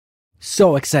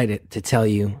So excited to tell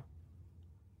you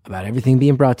about everything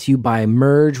being brought to you by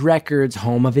Merge Records,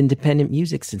 home of independent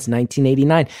music since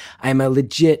 1989. I am a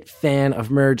legit fan of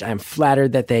Merge. I am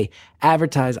flattered that they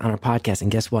advertise on our podcast.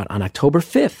 And guess what? On October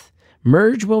 5th,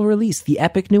 Merge will release the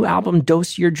epic new album,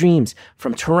 Dose Your Dreams,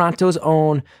 from Toronto's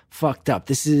own Fucked Up.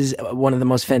 This is one of the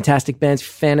most fantastic bands.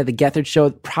 Fan of the Gethard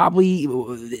Show, probably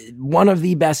one of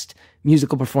the best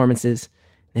musical performances in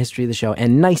the history of the show,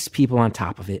 and nice people on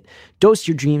top of it. Dose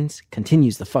Your Dreams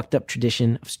continues the fucked up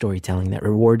tradition of storytelling that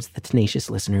rewards the tenacious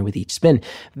listener with each spin.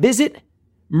 Visit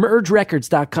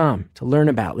mergerecords.com to learn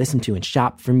about, listen to, and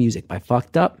shop for music by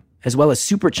Fucked Up, as well as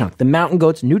Superchunk, The Mountain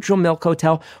Goats, Neutral Milk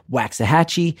Hotel,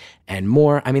 Waxahachie, and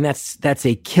more. I mean, that's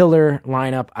a killer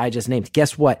lineup I just named.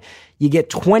 Guess what? You get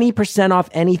 20% off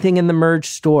anything in the Merge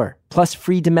store, plus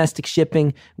free domestic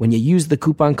shipping when you use the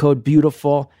coupon code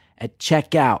BEAUTIFUL at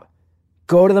checkout.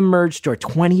 Go to the Merge store,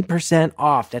 20%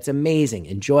 off. That's amazing.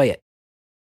 Enjoy it.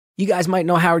 You guys might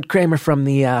know Howard Kramer from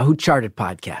the Who Charted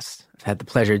podcast. I've had the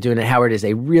pleasure of doing it. Howard is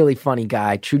a really funny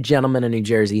guy, true gentleman in New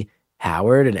Jersey.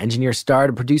 Howard, an engineer star,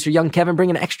 and producer young Kevin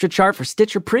bring an extra chart for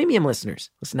Stitcher Premium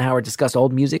listeners. Listen to Howard discuss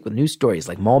old music with new stories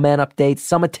like Mole Man updates,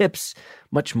 summer tips,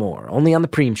 much more. Only on the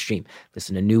Preem Stream.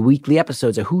 Listen to new weekly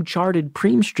episodes of Who Charted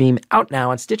Preem Stream out now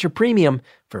on Stitcher Premium.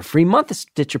 For a free month of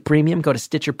Stitcher Premium, go to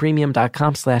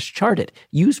stitcherpremium.com/charted.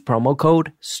 Use promo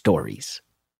code STORIES.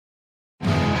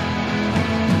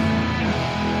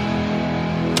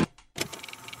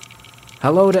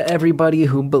 Hello to everybody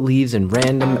who believes in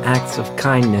random acts of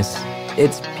kindness.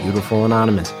 It's Beautiful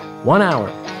Anonymous. 1 hour,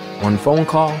 one phone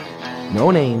call, no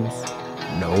names,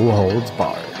 no holds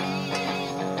barred.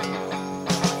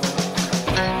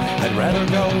 I'd rather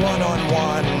go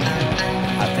one-on-one.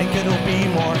 I think it'll be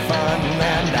more fun,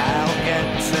 and I'll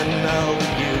get to know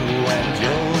you, and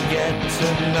you'll get to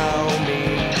know me.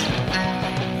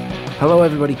 Hello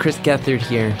everybody, Chris Gethard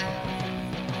here.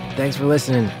 Thanks for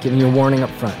listening, giving you a warning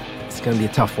up front. It's going to be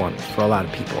a tough one for a lot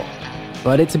of people,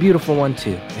 but it's a beautiful one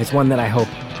too. It's one that I hope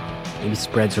maybe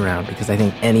spreads around, because I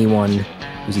think anyone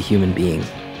who's a human being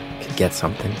could get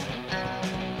something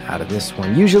out of this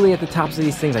one. Usually at the tops of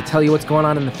these things, I tell you what's going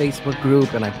on in the Facebook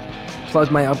group, and I plug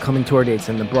my upcoming tour dates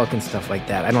in the book and stuff like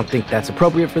that. I don't think that's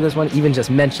appropriate for this one. Even just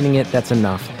mentioning it, that's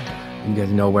enough. You guys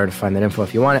know where to find that info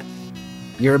if you want it.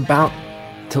 You're about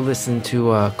to listen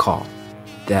to a call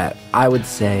that I would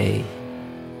say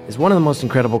is one of the most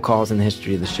incredible calls in the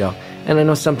history of the show. And I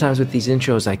know sometimes with these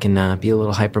intros I can be a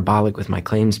little hyperbolic with my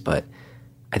claims, but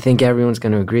I think everyone's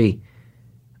going to agree.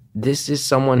 This is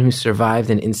someone who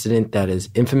survived an incident that is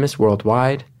infamous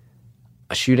worldwide,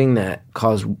 a shooting that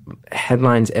caused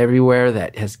headlines everywhere,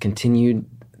 that has continued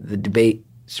the debate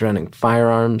surrounding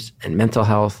firearms and mental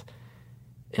health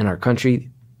in our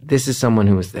country. This is someone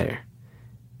who was there.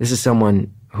 This is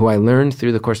someone who I learned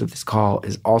through the course of this call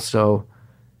is also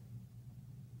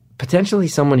potentially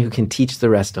someone who can teach the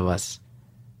rest of us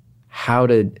how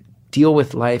to deal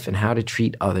with life and how to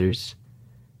treat others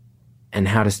and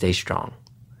how to stay strong.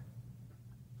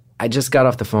 I just got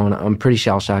off the phone. I'm pretty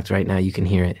shell-shocked right now. You can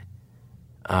hear it.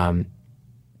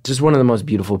 Just one of the most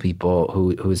beautiful people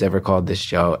who's ever called this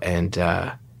show, and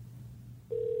I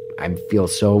feel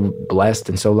so blessed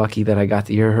and so lucky that I got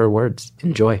to hear her words.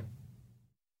 Enjoy.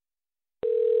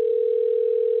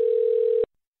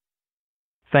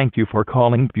 Thank you for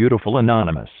calling Beautiful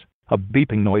Anonymous. A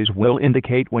beeping noise will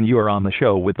indicate when you are on the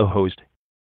show with the host.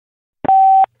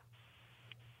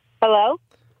 Hello?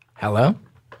 Hello?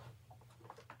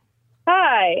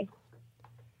 Hi.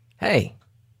 Hey,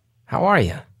 how are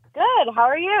you? Good. How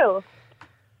are you?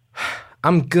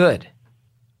 I'm good.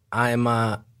 I'm,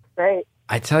 Great.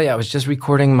 I tell you, I was just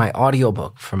recording my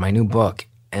audiobook for my new book,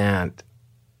 and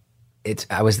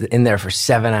I was in there for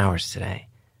 7 hours today.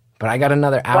 But I got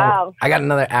another hour. Wow. I got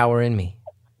another hour in me.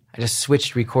 I just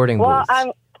switched recording booths.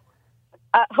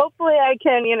 Hopefully I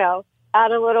can,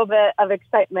 add a little bit of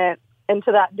excitement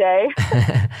into that day.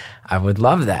 I would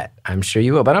love that. I'm sure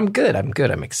you will. But I'm good.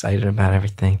 I'm excited about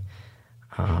everything.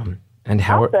 And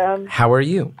how are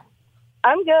you?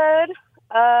 I'm good.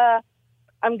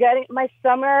 My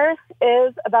summer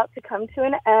is about to come to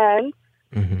an end.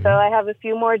 Mm-hmm. So I have a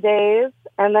few more days,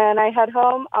 and then I head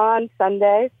home on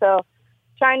Sunday. So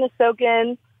trying to soak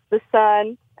in the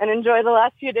sun and enjoy the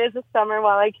last few days of summer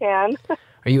while I can.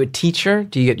 Are you a teacher?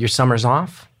 Do you get your summers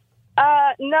off?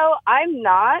 No, I'm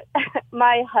not.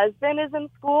 My husband is in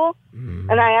school,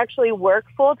 and I actually work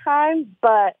full time,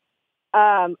 but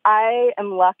I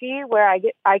am lucky where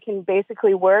I can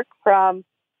basically work from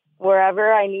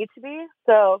wherever I need to be.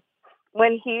 So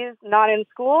when he's not in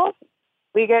school,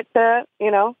 we get to,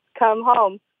 come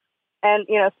home and,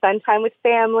 spend time with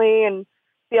family and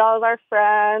see all of our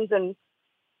friends and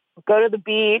go to the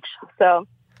beach. So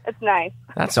it's nice.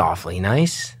 That's awfully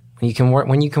nice. When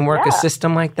you can work a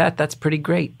system like that, that's pretty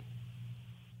great.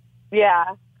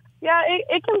 Yeah. Yeah,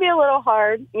 it can be a little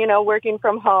hard, working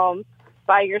from home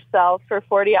by yourself for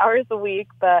 40 hours a week,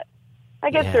 but I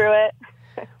get through it.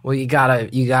 Well, you gotta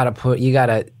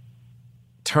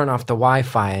turn off the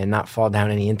Wi-Fi and not fall down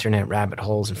any internet rabbit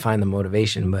holes and find the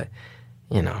motivation, but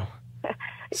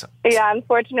Yeah,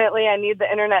 unfortunately, I need the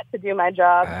internet to do my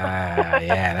job.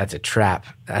 Yeah, that's a trap.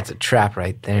 That's a trap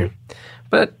right there.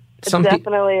 But it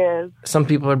definitely is. Some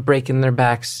people are breaking their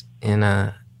backs in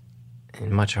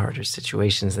much harder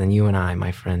situations than you and I,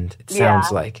 my friend. It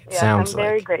sounds like. I'm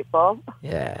very grateful.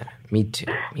 Yeah, me too.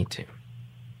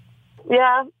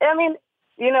 Yeah, I mean,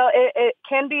 it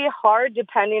can be hard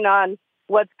depending on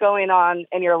what's going on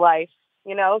in your life.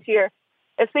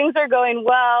 If things are going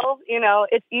well,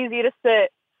 it's easy to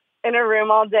sit in a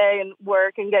room all day and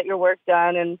work and get your work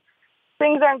done. And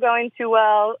things aren't going too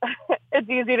well, it's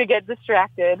easy to get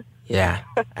distracted. Yeah,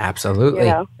 absolutely.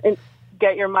 And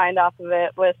get your mind off of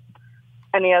it with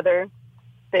any other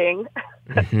thing.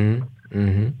 Mm-hmm.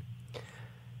 Mm-hmm.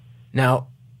 Now,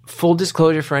 full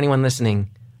disclosure for anyone listening,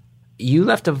 you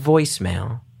left a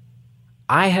voicemail.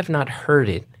 I have not heard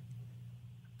it.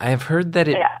 I have heard that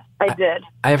it... Yeah, I did.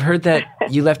 I have heard that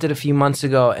you left it a few months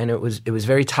ago, and it was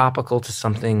very topical to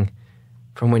something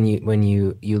from when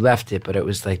you left it, but it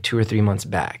was like 2 or 3 months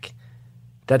back.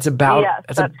 That's about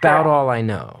all I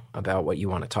know about what you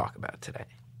want to talk about today.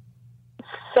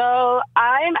 So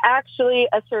I'm actually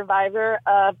a survivor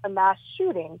of a mass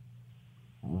shooting.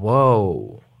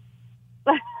 Whoa.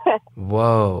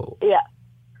 Whoa. Yeah.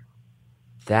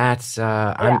 That's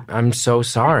I'm so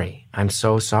sorry. I'm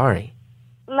so sorry.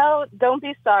 No, don't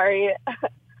be sorry.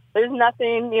 There's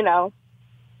nothing,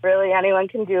 really anyone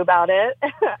can do about it.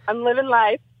 I'm living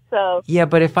life, so... Yeah,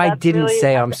 but if I didn't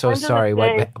say I'm so sorry,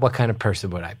 what kind of person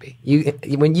would I be?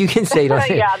 When you can say...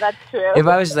 Yeah, that's true. If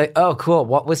I was like, oh, cool,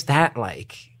 what was that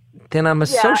like? Then I'm a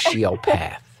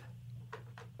sociopath.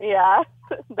 Yeah,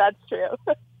 that's true.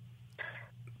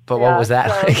 But what was that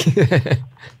like?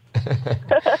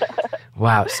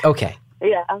 Wow, okay.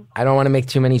 Yeah. I don't want to make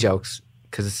too many jokes,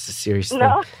 because it's a serious thing.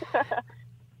 No.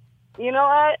 You know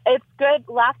what? It's good.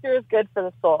 Laughter is good for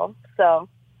the soul. So,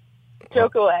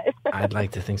 joke away. I'd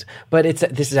like to think so. But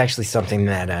this is actually something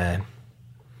that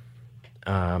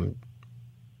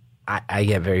I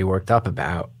get very worked up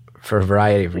about for a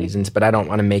variety of reasons, but I don't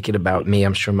want to make it about me.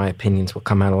 I'm sure my opinions will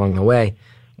come out along the way.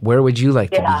 Where would you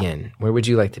like to begin? Where would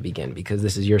you like to begin? Because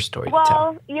this is your story to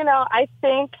tell. Well, I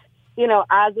think,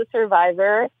 as a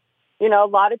survivor, a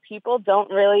lot of people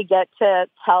don't really get to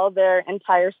tell their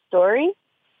entire story.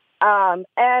 And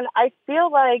I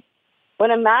feel like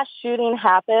when a mass shooting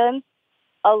happens,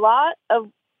 a lot of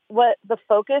what the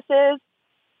focus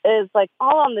is like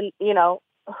all on the,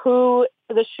 who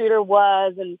the shooter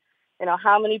was and,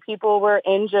 how many people were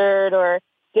injured or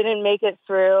didn't make it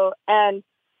through. And,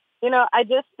 I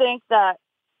just think that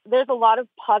there's a lot of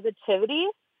positivity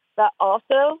that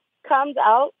also comes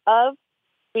out of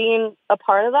being a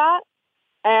part of that.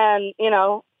 And,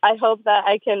 I hope that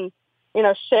I can,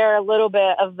 share a little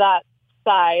bit of that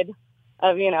side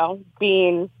of,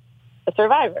 being a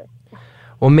survivor.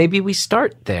 Well, maybe we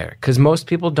start there, because most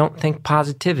people don't think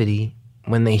positivity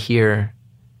when they hear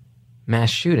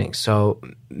mass shooting. So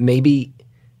maybe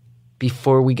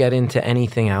before we get into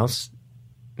anything else,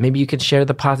 maybe you could share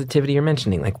the positivity you're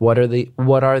mentioning. Like, what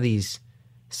are these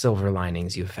silver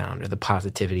linings you found, or the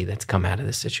positivity that's come out of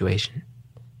this situation?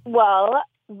 Well,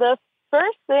 the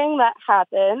first thing that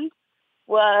happened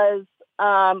was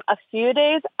a few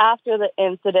days after the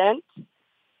incident,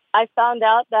 I found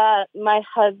out that my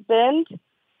husband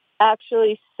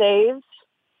actually saved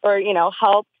or,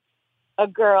 helped a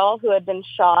girl who had been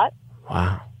shot.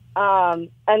 Wow.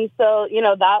 And so,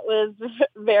 that was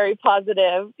very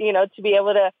positive, to be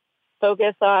able to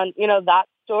focus on, that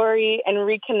story and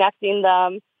reconnecting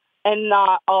them and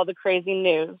not all the crazy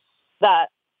news that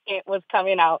it was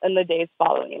coming out in the days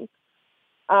following.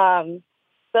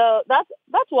 So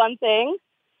that's one thing.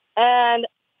 And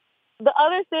the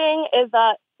other thing is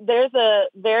that there's a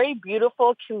very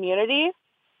beautiful community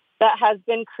that has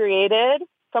been created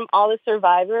from all the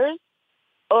survivors,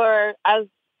 or as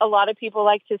a lot of people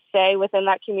like to say within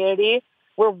that community,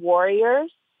 we're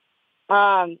warriors,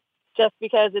 just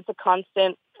because it's a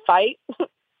constant fight,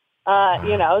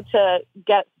 to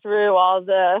get through all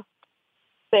the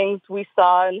things we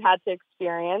saw and had to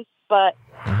experience. But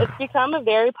it's become a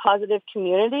very positive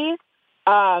community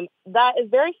that is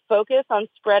very focused on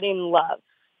spreading love.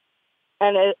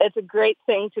 And it's a great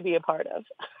thing to be a part of.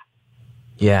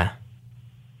 Yeah.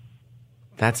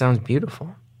 That sounds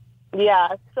beautiful. Yeah,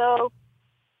 so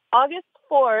August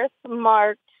 4th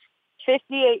marked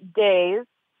 58 days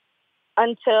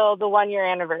until the 1-year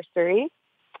anniversary.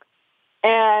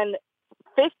 And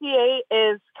 58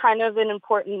 is kind of an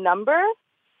important number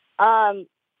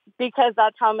because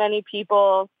that's how many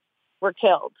people were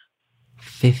killed.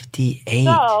 58.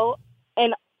 So,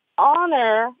 in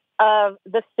honor of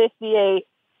the 58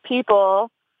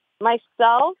 people,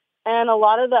 myself and a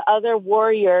lot of the other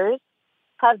warriors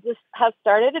have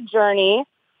started a journey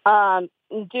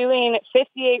doing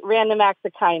 58 random acts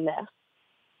of kindness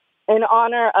in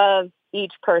honor of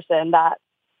each person that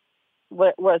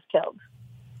was killed.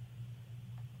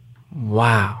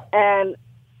 Wow. And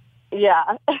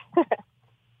yeah.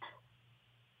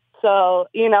 So,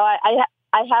 you know, I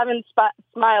haven't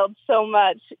smiled so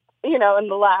much, you know, in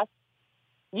the last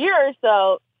year or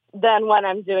so than when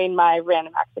I'm doing my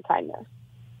random acts of kindness.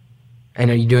 And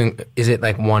are you doing, is it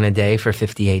like one a day for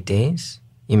 58 days?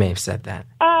 You may have said that.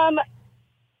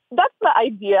 That's the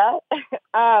idea.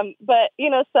 But, you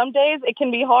know, some days it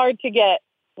can be hard to get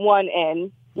one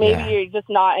in. Maybe you're just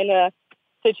not in a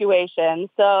situation.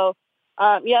 So,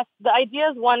 yes, the idea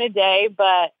is one a day,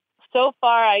 but so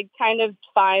far I kind of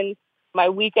find my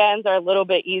weekends are a little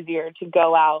bit easier to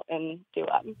go out and do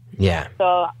them. Yeah.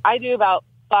 So I do about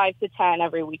 5 to 10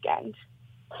 every weekend.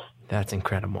 That's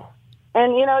incredible.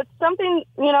 And, you know, it's something,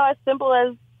 you know, as simple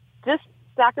as just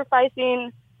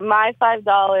sacrificing my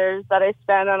 $5 that I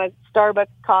spend on a Starbucks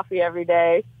coffee every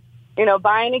day, you know,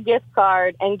 buying a gift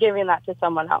card and giving that to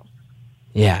someone else.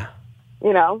 Yeah.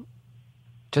 You know?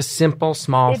 Just simple,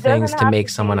 small things to make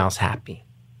someone else happy.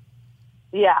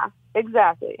 Yeah,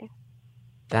 exactly.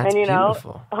 That's and, you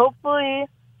beautiful. know, hopefully,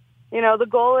 you know, the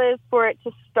goal is for it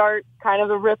to start kind of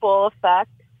a ripple effect.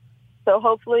 So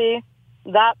hopefully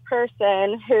that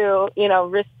person who, you know,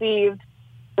 received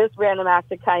this random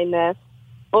act of kindness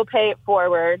will pay it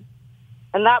forward,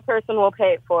 and that person will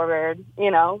pay it forward,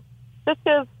 you know, just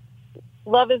because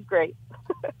love is great.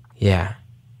 Yeah.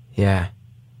 Yeah.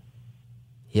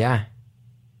 Yeah.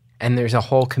 And there's a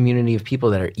whole community of people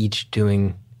that are each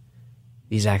doing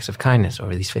these acts of kindness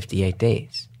over these 58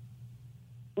 days.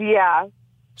 Yeah.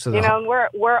 So you know, and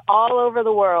we're all over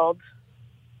the world.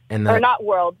 Or not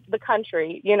world, the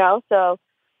country, you know? So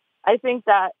I think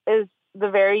that is the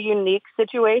very unique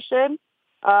situation.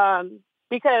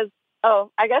 Because,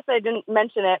 I guess I didn't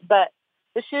mention it, but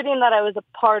the shooting that I was a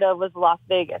part of was Las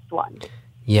Vegas one.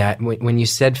 Yeah, when you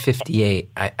said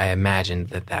 58, I imagined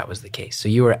that was the case. So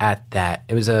you were at that.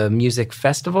 It was a music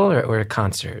festival or a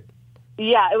concert?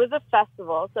 Yeah, it was a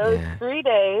festival. So it was 3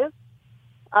 days,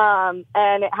 and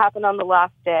it happened on the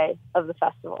last day of the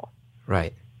festival.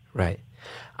 Right, right.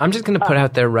 I'm just going to put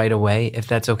out there right away, if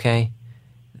that's okay,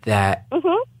 that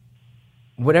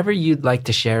whatever you'd like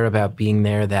to share about being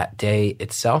there that day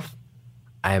itself,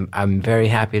 I'm very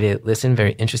happy to listen,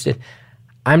 very interested.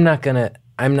 I'm not gonna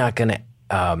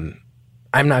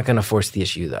force the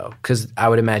issue though, because I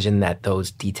would imagine that those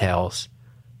details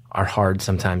are hard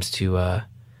sometimes to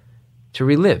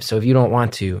relive. So if you don't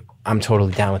want to, I'm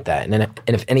totally down with that. And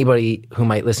if anybody who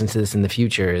might listen to this in the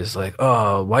future is like,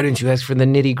 oh, why didn't you ask for the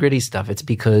nitty gritty stuff? It's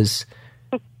because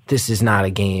this is not a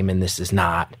game and this is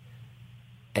not,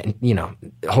 and you know,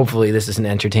 hopefully this is an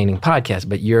entertaining podcast,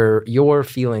 but your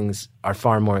feelings are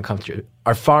far more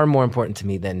important to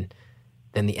me than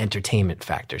the entertainment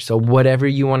factor. So whatever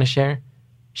you want to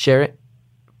share it,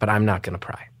 but I'm not going to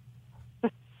pry.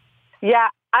 Yeah,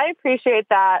 I appreciate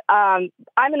that. I'm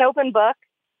an open book.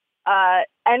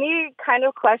 Any kind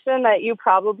of question that you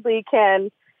probably can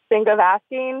think of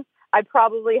asking, I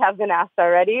probably have been asked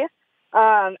already.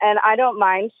 And I don't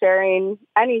mind sharing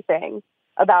anything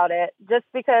about it just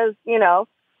because, you know,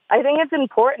 I think it's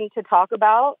important to talk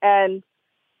about. And,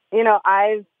 you know,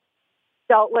 I've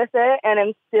dealt with it and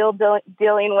am still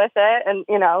dealing with it and,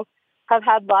 you know, have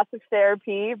had lots of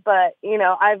therapy. But, you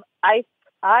know, I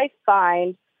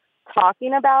find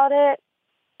talking about it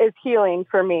is healing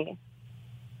for me.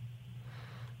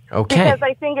 Okay. Because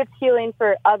I think it's healing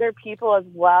for other people as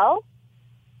well,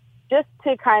 just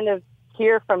to kind of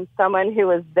hear from someone who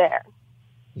was there.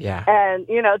 Yeah. And,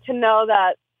 you know, to know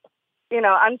that, you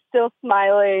know, I'm still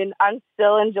smiling, I'm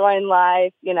still enjoying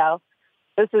life, you know,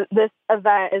 this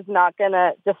event is not going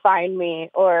to define me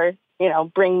or, you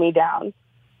know, bring me down.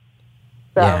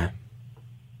 So,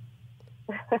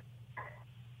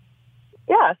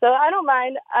 yeah, so I don't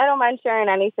mind sharing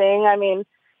anything. I mean,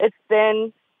 it's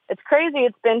crazy.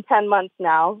 It's been 10 months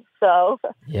now. So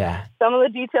yeah, some of the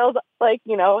details, like,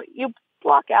 you know, you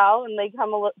block out and they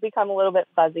become a little bit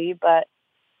fuzzy, but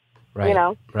you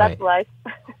know, that's life.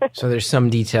 So there's some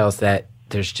details that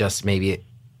there's just maybe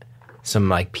some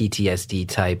like PTSD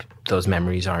type. Those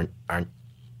memories aren't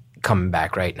coming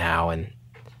back right now, and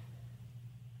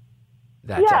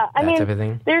that type of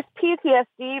thing. There's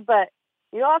PTSD, but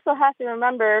you also have to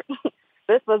remember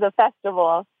this was a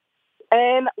festival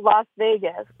in Las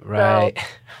Vegas. Right.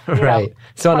 So, right.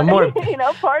 So on a more,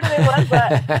 part of it was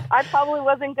that I probably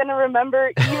wasn't going to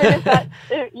remember even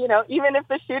if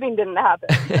the shooting didn't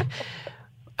happen.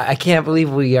 I can't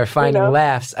believe we are finding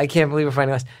laughs. I can't believe we're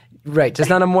finding laughs. Right.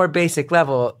 Just on a more basic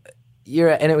level,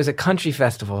 and it was a country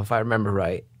festival, if I remember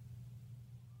right.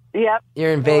 Yep.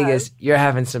 You're in Vegas. You're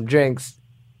having some drinks.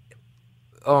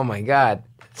 Oh my God.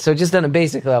 So just on a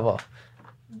basic level,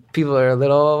 people are a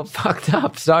little fucked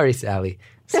up. Sorry, Sally.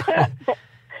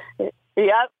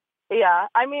 Yep. Yeah.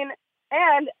 I mean,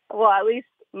 at least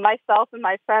myself and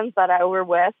my friends that I were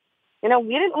with, we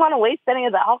didn't want to waste any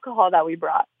of the alcohol that we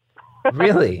brought.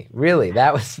 Really?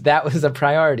 That was a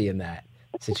priority in that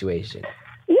situation.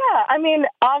 Yeah. I mean,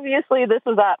 obviously this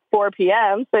was at 4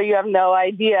 p.m., so you have no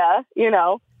idea, Yeah.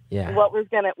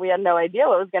 we had no idea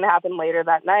what was going to happen later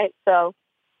that night. So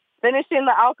finishing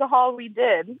the alcohol, we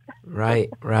did. Right.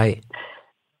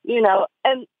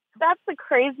 And that's the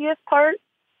craziest part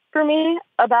for me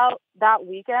about that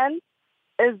weekend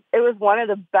is it was one of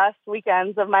the best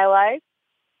weekends of my life,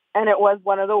 and it was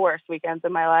one of the worst weekends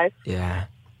of my life. Yeah.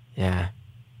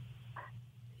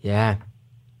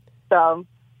 So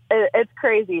it's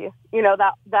crazy,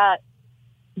 that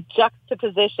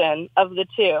juxtaposition of the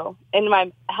two in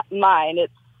my mind.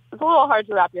 It's a little hard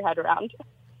to wrap your head around.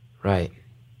 Right.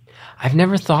 I've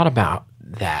never thought about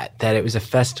that it was a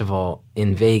festival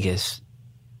in Vegas.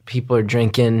 People are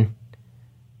drinking.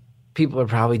 People are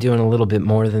probably doing a little bit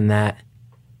more than that.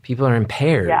 People are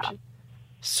impaired. Yeah.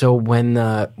 So when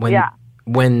the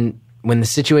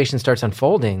situation starts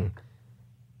unfolding,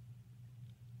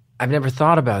 I've never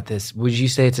thought about this. Would you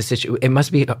say it's a situation? It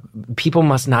must be, people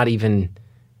must not even,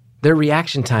 their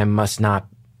reaction time must not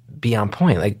be on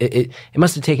point. Like it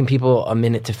must have taken people a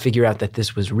minute to figure out that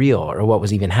this was real or what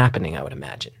was even happening, I would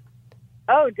imagine.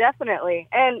 Oh, definitely.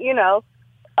 And,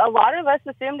 a lot of us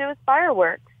assumed it was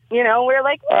fireworks. We're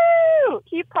like, woo,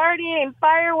 keep partying,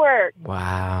 fireworks.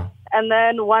 Wow. And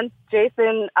then once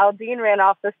Jason Aldean ran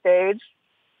off the stage,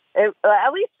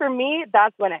 at least for me,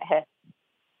 that's when it hit,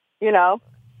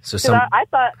 So I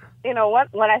thought,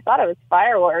 when I thought it was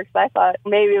fireworks, I thought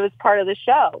maybe it was part of the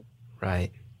show.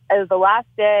 Right. It was the last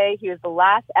day. He was the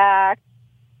last act.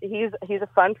 He's a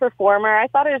fun performer. I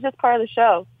thought it was just part of the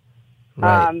show.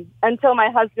 Right. Until my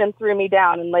husband threw me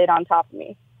down and laid on top of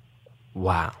me.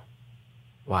 Wow.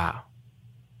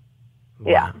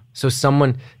 Yeah. So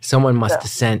someone must have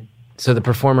sent. So the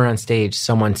performer on stage,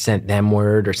 someone sent them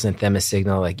word or sent them a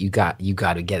signal like you got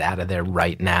to get out of there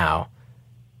right now.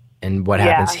 And what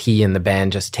happens? He and the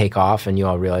band just take off, and you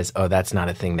all realize, oh, that's not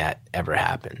a thing that ever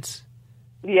happens.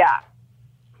 Yeah.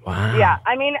 Wow. Yeah.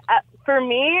 I mean, for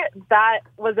me, that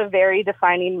was a very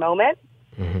defining moment.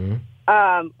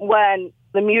 Mm-hmm. When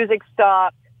the music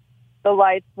stopped, the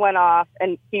lights went off,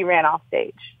 and he ran off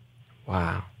stage.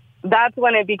 Wow. That's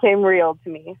when it became real to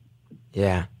me.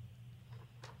 Yeah.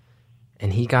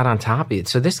 And he got on top of it.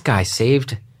 So this guy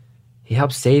he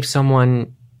helped save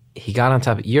someone. He got on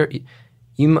top of it.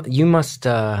 You must,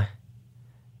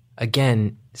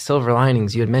 again, silver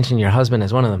linings. You had mentioned your husband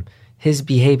as one of them. His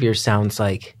behavior sounds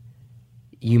like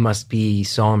you must be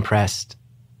so impressed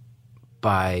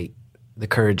by the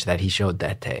courage that he showed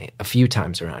that day. A few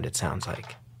times around, it sounds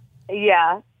like.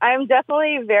 Yeah, I'm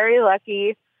definitely very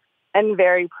lucky and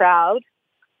very proud.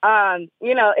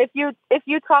 If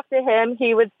you talk to him,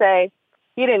 he would say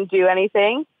he didn't do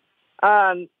anything.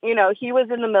 He was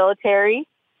in the military,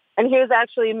 and he was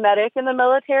actually a medic in the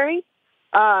military.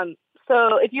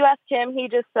 So if you ask him, he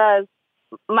just says,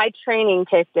 my training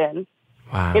kicked in.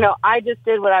 Wow. I just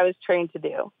did what I was trained to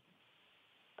do.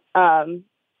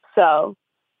 So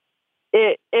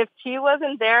if he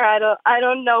wasn't there, I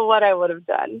don't know what I would have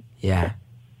done. Yeah.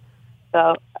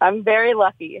 So I'm very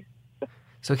lucky.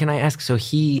 So can I ask,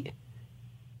 the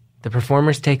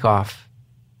performers take off.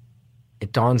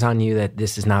 It dawns on you that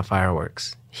this is not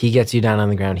fireworks. He gets you down on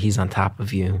the ground. He's on top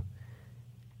of you.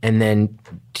 And then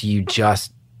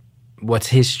what's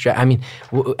his strategy?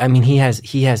 I mean, he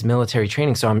has military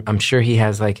training, so I'm sure he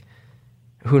has, like,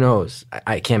 who knows?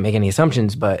 I can't make any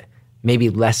assumptions, but maybe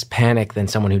less panic than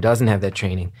someone who doesn't have that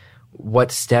training.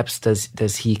 What steps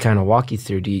does he kind of walk you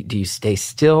through? Do you stay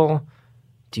still?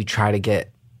 Do you try to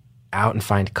get out and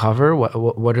find cover?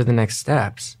 What are the next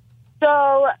steps?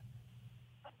 So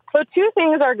two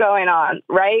things are going on,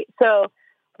 right? So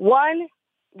one,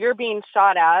 you're being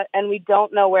shot at, and we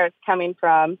don't know where it's coming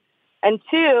from. And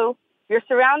two, you're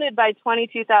surrounded by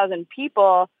 22,000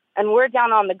 people and we're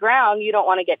down on the ground, you don't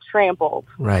want to get trampled.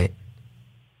 Right.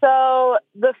 So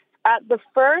at the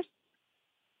first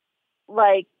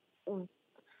like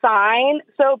sign,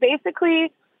 so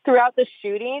basically throughout the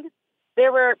shooting,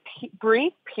 there were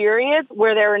brief periods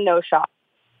where there were no shots.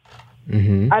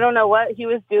 Mm-hmm. I don't know what he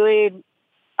was doing.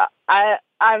 I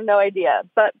have no idea.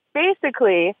 But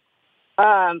basically,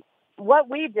 what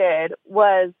we did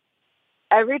was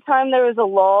every time there was a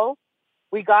lull,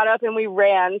 we got up and we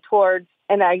ran towards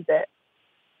an exit.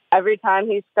 Every time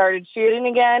he started shooting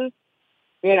again,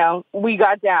 you know, we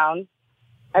got down.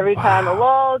 Every time a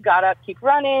lull, got up, keep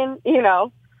running, you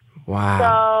know.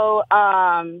 Wow.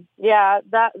 So, yeah,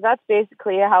 that's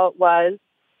basically how it was.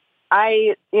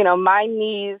 My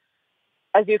knees,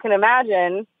 as you can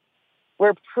imagine,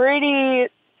 were pretty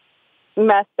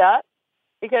messed up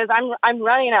because I'm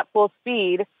running at full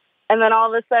speed, and then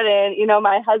all of a sudden, you know,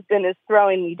 my husband is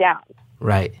throwing me down.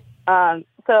 Right.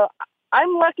 So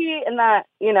I'm lucky in that,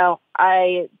 you know,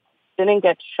 I didn't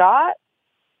get shot,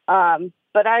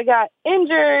 but I got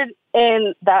injured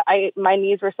in that my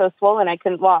knees were so swollen I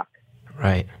couldn't walk.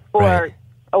 Right. For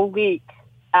a week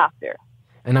after.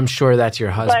 And I'm sure that's your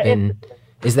husband.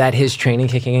 Is that his training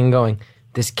kicking in going,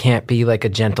 this can't be like a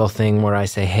gentle thing where I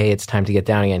say, hey, it's time to get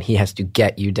down again. He has to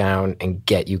get you down and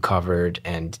get you covered.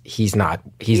 And he's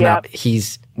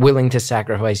willing to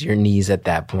sacrifice your knees at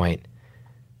that point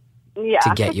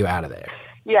to get you out of there.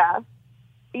 Yeah.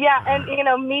 Yeah. And, you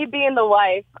know, me being the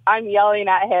wife, I'm yelling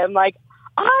at him like,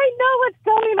 I know what's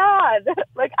going on.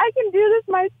 Like, I can do this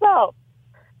myself.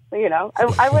 You know,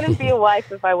 I wouldn't be a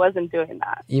wife if I wasn't doing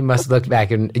that. You must look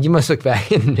back and this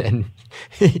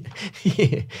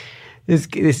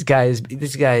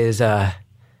guy is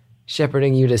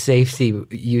shepherding you to safety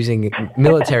using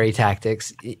military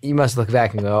tactics. You must look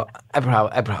back and go, I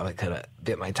probably could have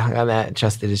bit my tongue on that and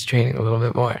trusted his training a little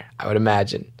bit more, I would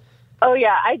imagine. Oh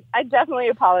yeah, I definitely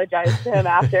apologized to him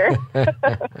after.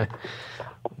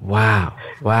 Wow.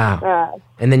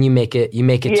 And then you make it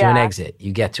to an exit.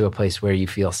 You get to a place where you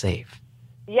feel safe.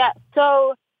 Yeah.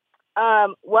 So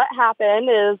what happened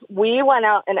is we went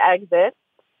out an exit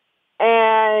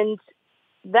and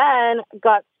then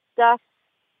got stuck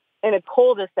in a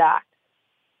cul-de-sac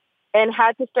and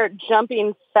had to start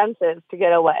jumping fences to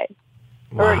get away.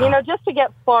 Wow. Or, you know, just to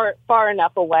get far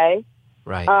enough away.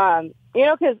 Right. You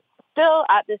know, because still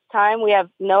at this time we have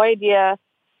no idea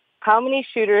how many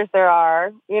shooters there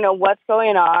are, you know, what's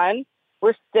going on.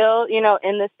 We're still, you know,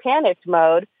 in this panicked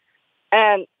mode.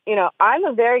 And, you know, I'm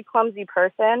a very clumsy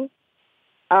person.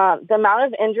 The amount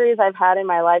of injuries I've had in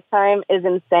my lifetime is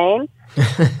insane.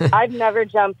 I've never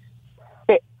jumped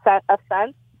a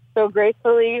fence so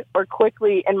gracefully or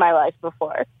quickly in my life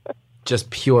before. Just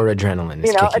pure adrenaline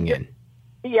is kicking in.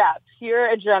 Yeah,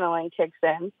 pure adrenaline kicks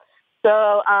in.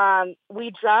 So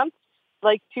we jumped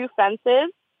like 2 fences.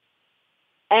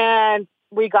 And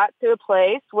we got to a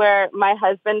place where my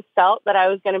husband felt that I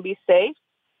was going to be safe.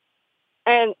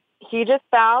 And he just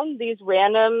found these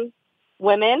random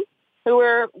women who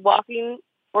were walking,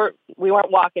 or we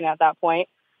weren't walking at that point,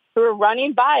 who were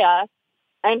running by us.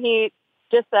 And he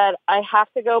just said, I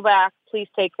have to go back. Please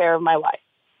take care of my wife.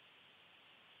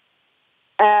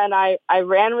 And I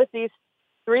ran with these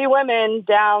 3 women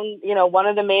down, you know, one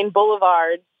of the main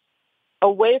boulevards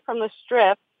away from the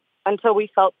strip until we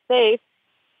felt safe.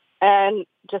 And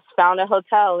just found a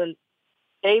hotel and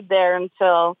stayed there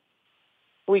until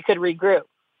we could regroup.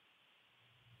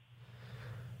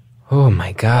 Oh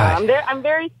my God! I'm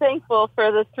very thankful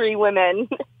for the 3 women.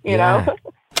 You know.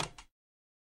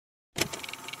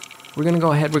 We're gonna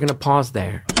go ahead. We're gonna pause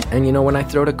there. And you know, when I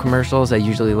throw to commercials, I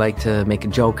usually like to make a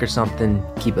joke or something,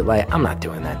 keep it light. I'm not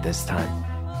doing that this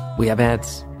time. We have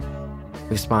ads.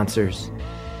 We have sponsors.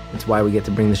 That's why we get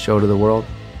to bring the show to the world.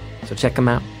 So check them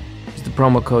out. The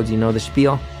promo codes, you know the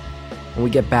spiel. When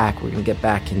we get back, we're going to get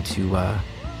back into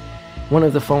one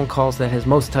of the phone calls that has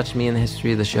most touched me in the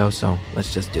history of the show, so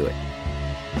let's just do it.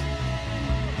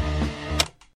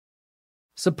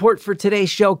 Support for today's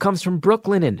show comes from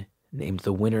Brooklinen. Named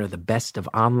the winner of the Best of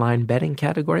Online Betting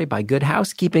category by Good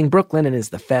Housekeeping, Brooklinen is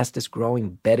the fastest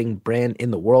growing betting brand in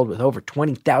the world with over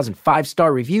 20,000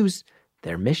 5-star reviews.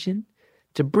 Their mission?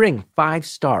 To bring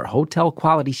 5-star hotel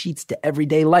quality sheets to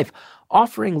everyday life,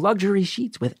 offering luxury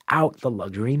sheets without the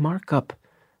luxury markup.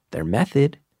 Their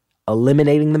method?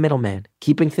 Eliminating the middleman,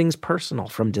 keeping things personal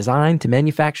from design to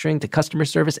manufacturing to customer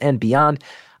service and beyond.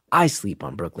 I sleep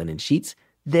on Brooklinen sheets.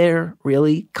 They're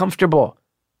really comfortable.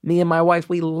 Me and my wife,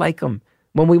 we like them.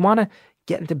 When we want to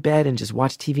get into bed and just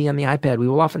watch TV on the iPad, we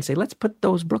will often say, let's put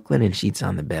those Brooklinen sheets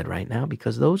on the bed right now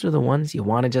because those are the ones you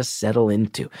want to just settle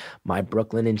into. My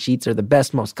Brooklinen sheets are the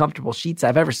best, most comfortable sheets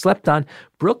I've ever slept on.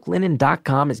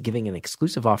 Brooklinen.com is giving an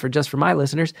exclusive offer just for my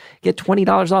listeners. Get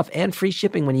 $20 off and free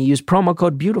shipping when you use promo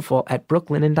code BEAUTIFUL at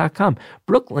brooklinen.com.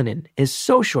 Brooklinen is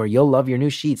so sure you'll love your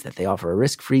new sheets that they offer a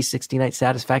risk-free 60-night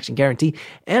satisfaction guarantee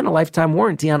and a lifetime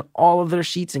warranty on all of their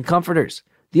sheets and comforters.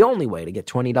 The only way to get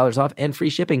 $20 off and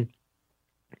free shipping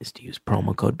is to use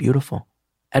promo code BEAUTIFUL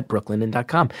at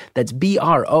brooklinen.com. That's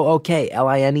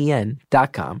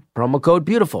BROOKLINEN.com. Promo code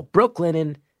BEAUTIFUL.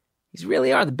 Brooklinen. These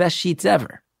really are the best sheets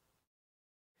ever.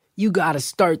 You got to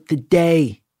start the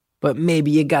day, but maybe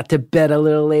you got to bed a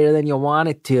little later than you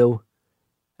wanted to.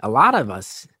 A lot of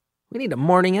us, we need a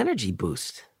morning energy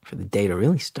boost for the day to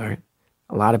really start.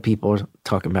 A lot of people are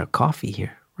talking about coffee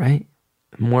here, right?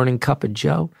 A morning cup of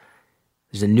joe.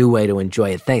 There's a new way to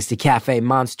enjoy it thanks to Cafe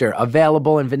Monster,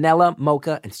 available in vanilla,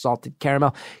 mocha, and salted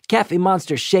caramel. Cafe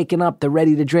Monster shaking up the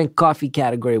ready-to-drink coffee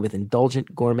category with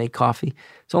indulgent gourmet coffee.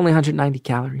 It's only 190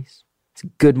 calories. It's a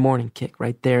good morning kick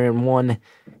right there in one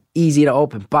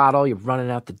easy-to-open bottle. You're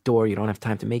running out the door. You don't have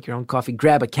time to make your own coffee.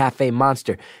 Grab a Cafe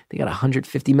Monster. They got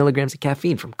 150 milligrams of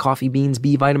caffeine from coffee beans,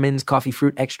 B vitamins, coffee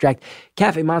fruit extract.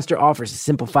 Cafe Monster offers a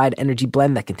simplified energy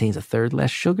blend that contains a third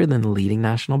less sugar than the leading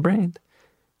national brand.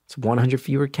 It's 100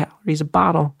 fewer calories a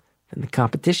bottle than the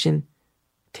competition.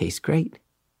 Tastes great.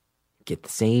 Get the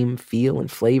same feel and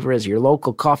flavor as your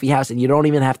local coffee house, and you don't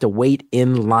even have to wait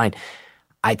in line.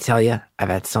 I tell you, I've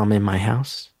had some in my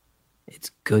house. It's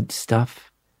good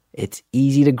stuff. It's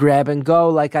easy to grab and go.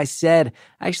 Like I said,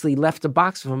 I actually left a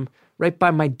box of them right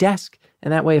by my desk,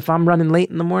 and that way if I'm running late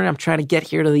in the morning, I'm trying to get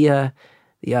here to the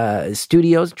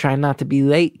studios, trying not to be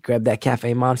late. Grab that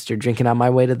Cafe Monster, drinking on my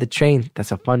way to the train.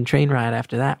 That's a fun train ride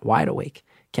after that. Wide awake.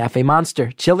 Cafe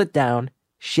Monster, chill it down,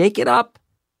 shake it up,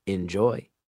 enjoy.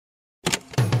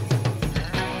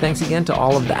 Thanks again to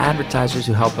all of the advertisers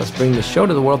who help us bring the show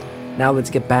to the world. Now let's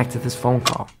get back to this phone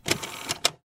call.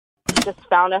 Just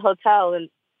found a hotel and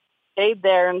stayed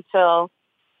there until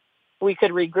we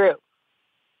could regroup.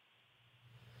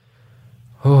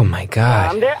 Oh my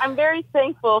God! I'm very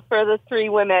thankful for the three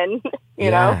women.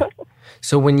 You know.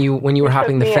 So when you were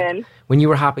hopping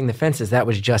the fences, that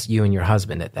was just you and your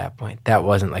husband at that point. That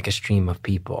wasn't like a stream of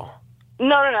people.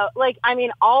 No. Like I mean,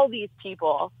 all these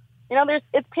people. You know,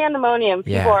 it's pandemonium.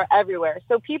 People are everywhere.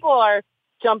 So people are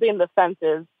jumping the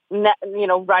fences.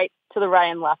 Right to the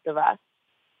right and left of us.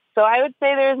 So I would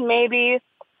say there's maybe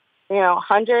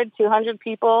 100, 200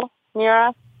 people near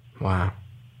us. Wow.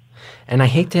 And I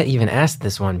hate to even ask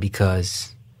this one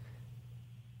because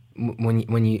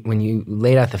when you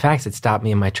laid out the facts, it stopped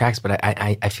me in my tracks. But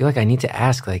I feel like I need to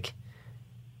ask, like,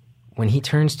 when he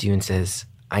turns to you and says,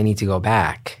 "I need to go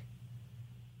back,"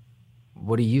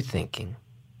 what are you thinking?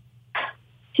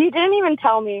 He didn't even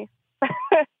tell me.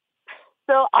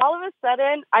 So all of a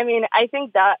sudden, I mean, I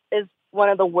think that is one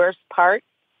of the worst parts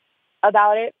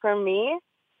about it for me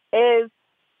is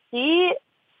he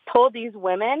told these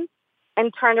women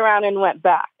and turned around and went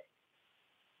back.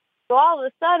 So all of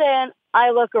a sudden, I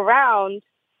look around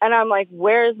and I'm like,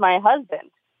 where's my husband?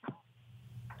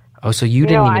 Oh, so you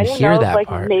didn't even hear that like,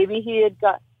 part. Maybe he had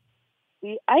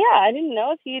I didn't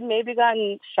know if he had maybe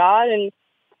gotten shot and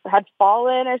had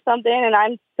fallen or something. And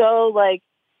I'm so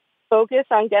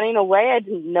focused on getting away, I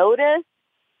didn't notice.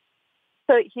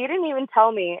 So he didn't even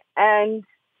tell me. And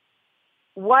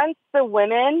once the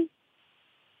women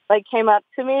came up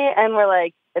to me and were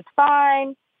like, it's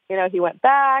fine. He went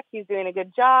back. He's doing a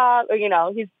good job. Or,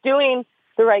 he's doing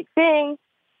the right thing.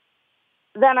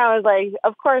 Then I was like,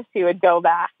 of course he would go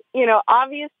back.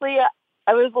 Obviously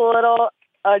I was a little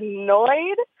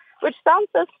annoyed, which sounds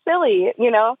so silly.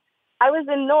 I was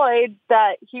annoyed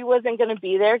that he wasn't going to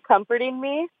be there comforting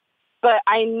me. But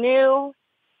I knew,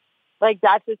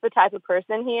 that's just the type of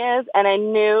person he is. And I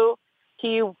knew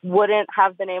he wouldn't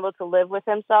have been able to live with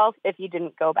himself if he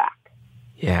didn't go back.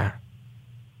 Yeah.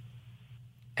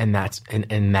 And that's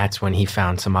when he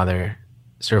found some other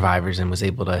survivors and was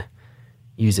able to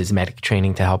use his medic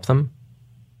training to help them?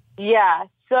 Yeah.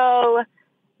 So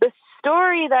the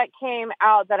story that came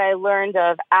out that I learned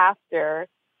of after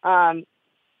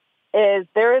is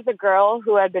there was a girl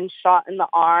who had been shot in the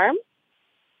arm.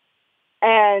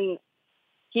 And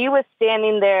he was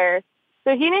standing there.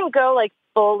 So he didn't go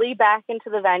fully back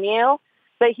into the venue,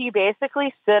 but he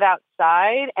basically stood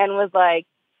outside and was like,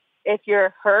 if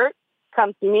you're hurt,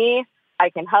 come to me. I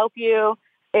can help you.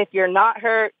 If you're not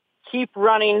hurt, keep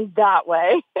running that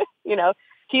way.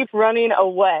 Keep running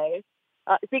away.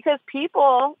 Because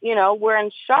people, were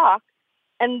in shock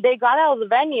and they got out of the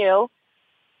venue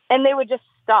and they would just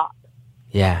stop.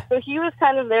 Yeah. So he was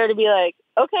kind of there to be like,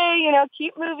 okay, you know,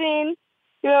 keep moving.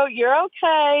 You know, you're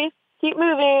okay. Keep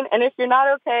moving. And if you're not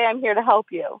okay, I'm here to help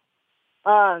you.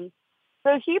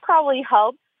 So he probably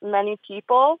helped many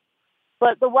people.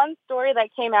 But the one story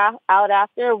that came out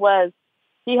after was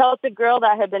he helped a girl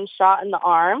that had been shot in the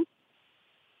arm.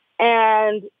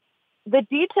 And the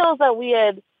details that we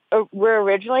had were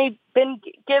originally been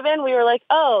given, we were like,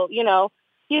 oh, you know,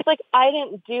 he's like, I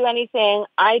didn't do anything.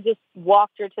 I just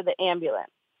walked her to the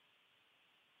ambulance.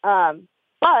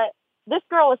 But this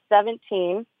girl was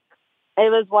 17. It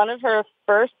was one of her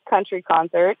first country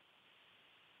concerts.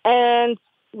 And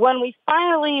when we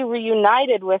finally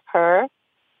reunited with her,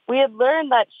 we had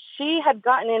learned that she had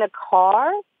gotten in a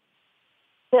car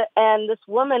and this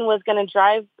woman was going to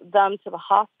drive them to the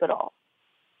hospital.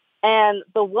 And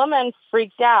the woman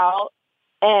freaked out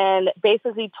and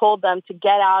basically told them to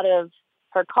get out of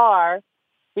her car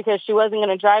because she wasn't going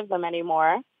to drive them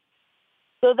anymore.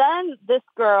 So then this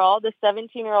girl, the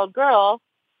 17-year-old girl,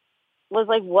 was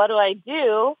like, what do I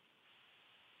do?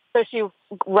 So she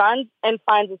runs and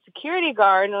finds a security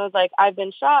guard and was like, I've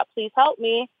been shot. Please help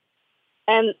me.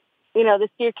 And, you know, the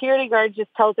security guard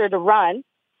just tells her to run.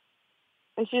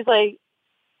 And she's like,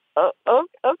 oh,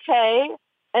 okay.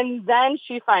 And then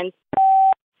she finds,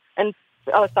 and,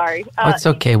 oh, sorry. It's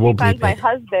okay. We'll bleep it. My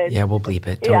husband. Yeah, we'll bleep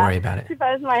it. Don't worry about it. She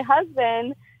finds my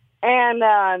husband.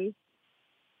 And,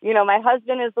 you know, my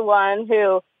husband is the one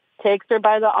who takes her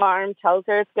by the arm, tells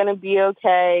her it's going to be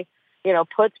okay, you know,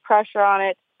 puts pressure on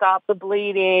it, stop the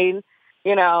bleeding,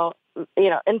 you know,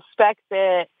 inspects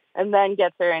it, and then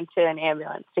gets her into an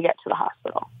ambulance to get to the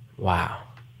hospital. Wow.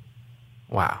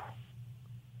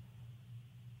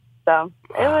 So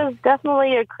it was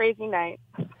definitely a crazy night.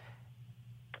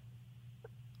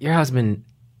 Your husband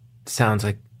sounds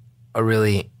like a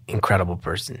really incredible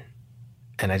person,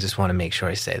 and I just want to make sure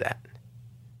I say that.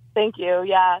 Thank you.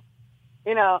 Yeah.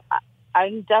 You know,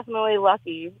 I'm definitely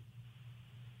lucky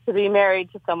to be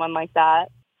married to someone like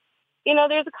that. You know,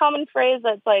 there's a common phrase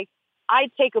that's like,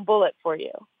 I'd take a bullet for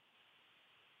you.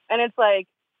 And it's like,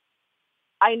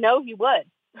 I know he would.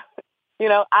 You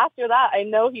know, after that, I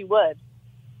know he would.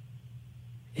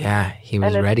 Yeah, he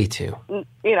was ready to.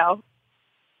 You know,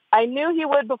 I knew he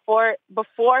would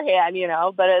beforehand, you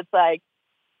know, but it's like,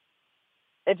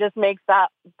 it just makes that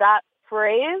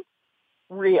phrase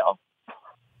real.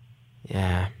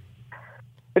 Yeah.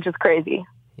 Which is crazy.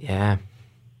 Yeah.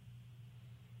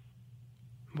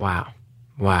 Wow.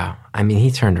 I mean,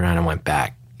 he turned around and went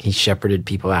back. He shepherded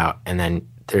people out, and then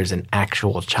there's an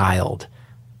actual child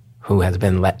who has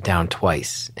been let down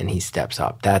twice, and he steps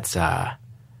up. I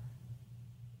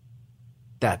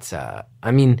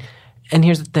mean, and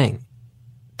here's the thing.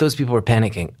 Those people were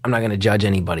panicking. I'm not going to judge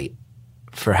anybody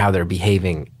for how they're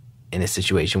behaving in a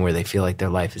situation where they feel like their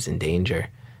life is in danger.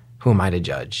 Who am I to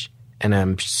judge? And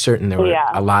I'm certain there were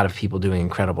a lot of people doing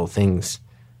incredible things.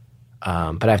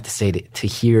 But I have to say, to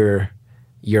hear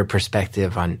your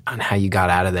perspective on how you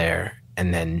got out of there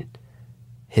and then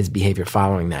his behavior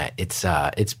following that, it's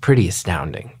pretty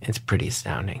astounding. It's pretty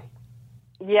astounding.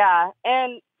 Yeah.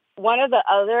 And one of the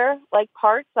other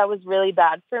parts that was really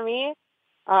bad for me,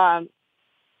 or,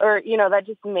 you know, that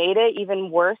just made it even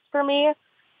worse for me,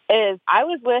 is I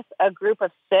was with a group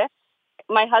of 6.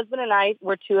 My husband and I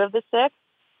were 2 of the 6,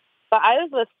 but I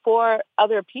was with 4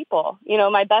 other people, you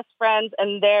know, my best friends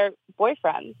and their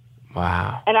boyfriends.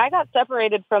 Wow. And I got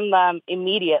separated from them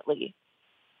immediately.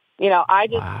 You know, I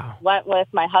just went with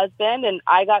my husband and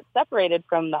I got separated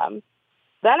from them.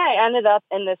 Then I ended up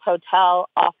in this hotel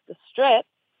off the strip.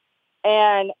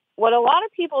 And what a lot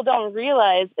of people don't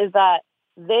realize is that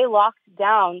they locked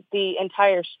down the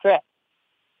entire strip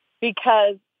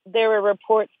because there were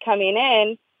reports coming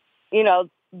in, you know,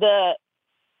 the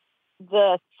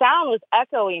sound was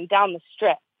echoing down the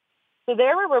strip. So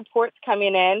there were reports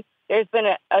coming in. There's been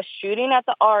a shooting at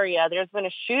the Aria. There's been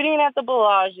a shooting at the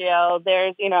Bellagio.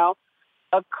 There's, you know,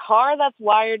 a car that's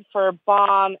wired for a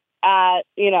bomb at,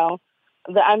 you know,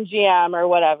 the MGM or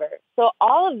whatever. So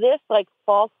all of this,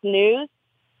 false news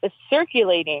is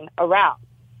circulating around.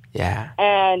 Yeah.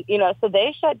 And, you know, so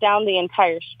they shut down the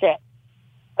entire strip.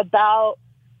 About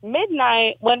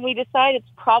midnight, when we decide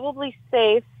it's probably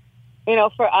safe, you know,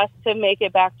 for us to make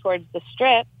it back towards the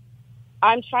strip,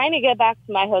 I'm trying to get back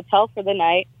to my hotel for the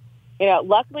night. You know,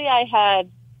 luckily I had,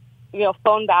 you know,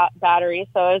 phone battery,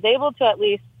 so I was able to at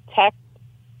least text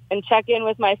and check in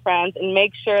with my friends and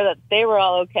make sure that they were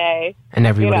all okay. And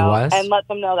everybody was? And let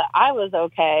them know that I was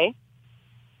okay.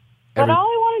 But all I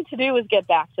wanted to do was get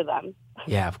back to them.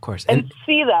 Yeah, of course. And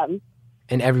see them.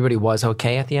 And everybody was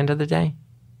okay at the end of the day?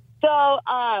 So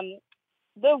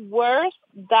the worst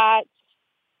that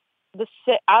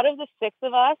out of the 6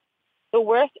 of us, the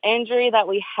worst injury that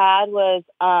we had was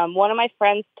one of my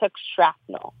friends took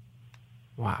shrapnel.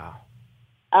 Wow.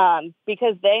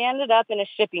 Because they ended up in a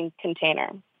shipping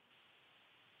container.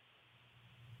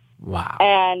 Wow.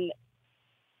 And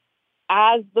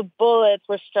as the bullets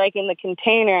were striking the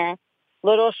container,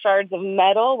 little shards of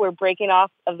metal were breaking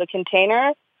off of the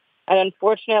container. And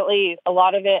unfortunately, a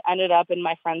lot of it ended up in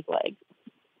my friend's leg.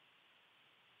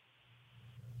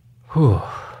 Whew.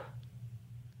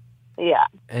 Yeah.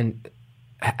 And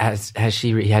has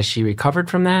she recovered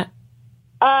from that?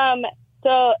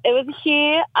 So it was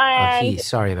he, and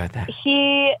sorry about that.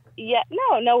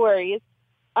 No worries.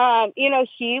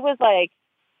 He was like,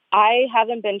 I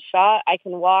haven't been shot. I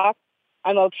can walk.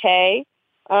 I'm okay.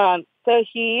 So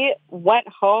he went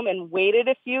home and waited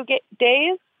a few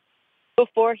days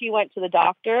before he went to the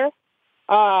doctor.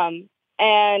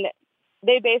 And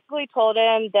they basically told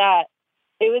him that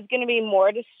it was going to be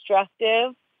more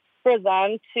destructive for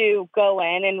them to go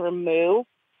in and remove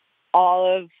all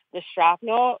of the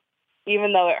shrapnel,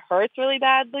 even though it hurts really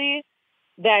badly,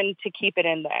 than to keep it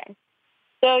in there.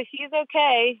 So he's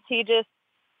okay. He just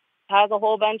has a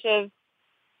whole bunch of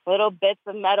little bits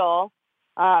of metal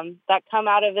that come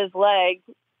out of his leg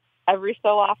every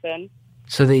so often.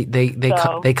 So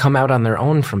they come out on their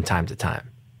own from time to time.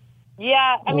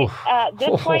 Yeah, I mean, at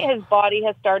this point, his body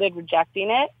has started rejecting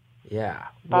it. Yeah.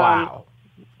 Wow.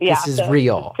 Yeah, this is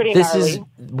real. This is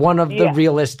one of the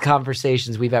realest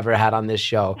conversations we've ever had on this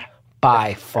show,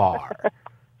 by far.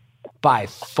 By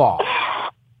far.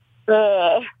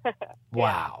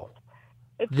 Wow.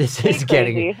 This is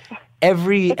getting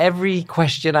every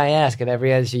question I ask and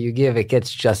every answer you give, it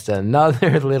gets just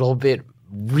another little bit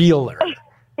realer.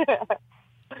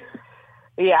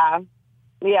 Yeah.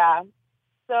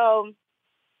 So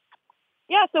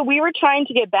we were trying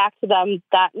to get back to them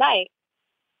that night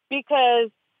because,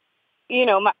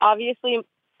 obviously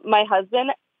my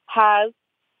husband has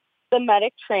the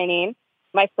medic training.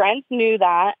 My friends knew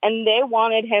that, and they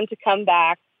wanted him to come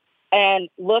back and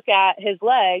look at his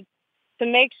leg to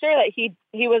make sure that he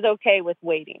was okay with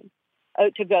waiting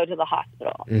to go to the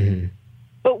hospital. Mm-hmm.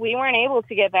 But we weren't able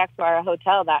to get back to our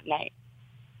hotel that night.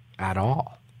 At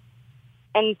all.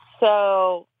 And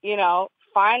so,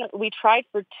 finally, we tried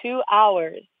for 2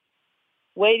 hours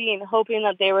waiting, hoping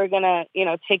that they were going to,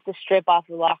 take the strip off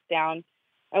the lockdown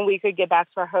and we could get back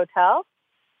to our hotel.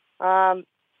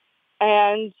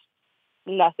 And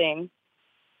nothing.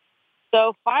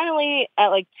 So finally, at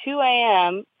like 2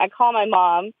 a.m., I call my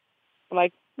mom. I'm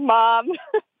like, Mom,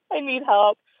 I need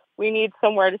help. We need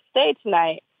somewhere to stay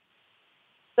tonight.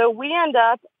 So we end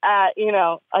up at,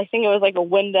 I think it was like a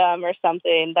Wyndham or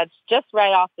something that's just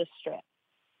right off the strip.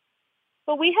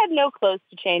 But we had no clothes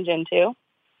to change into,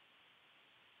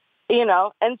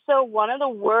 And so one of the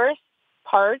worst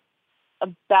parts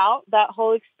about that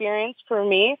whole experience for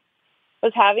me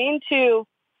was having to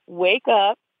wake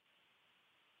up,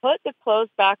 put the clothes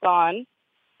back on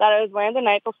that I was wearing the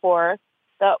night before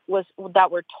that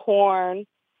were torn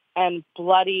and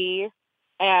bloody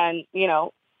and,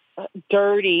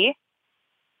 dirty,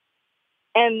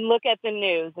 and look at the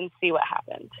news and see what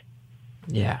happened.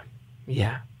 Yeah.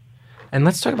 And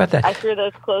let's talk about that. I threw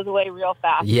those clothes away real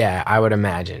fast. Yeah, I would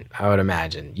imagine.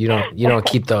 You don't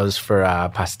keep those for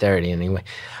posterity anyway.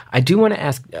 I do want to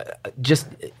ask,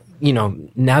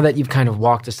 now that you've kind of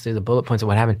walked us through the bullet points of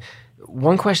what happened,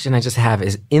 one question I just have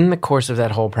is, in the course of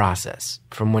that whole process,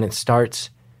 from when it starts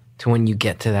to when you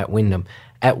get to that Wyndham,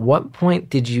 at what point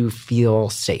did you feel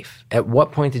safe? At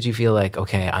what point did you feel like,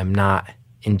 okay, I'm not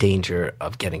in danger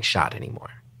of getting shot anymore?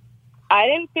 I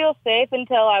didn't feel safe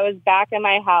until I was back in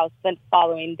my house the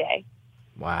following day.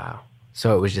 Wow.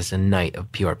 So it was just a night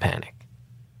of pure panic.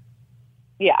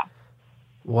 Yeah.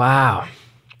 Wow.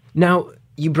 Now,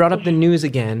 you brought up the news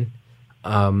again.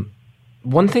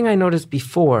 One thing I noticed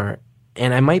before,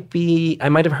 and I might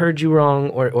have heard you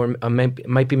wrong or I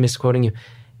might be misquoting you.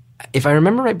 If I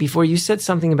remember right, before you said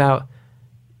something about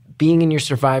being in your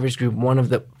survivors group, one of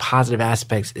the positive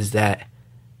aspects is that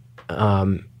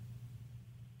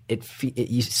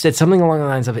you said something along the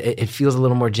lines of it feels a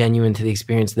little more genuine to the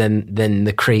experience than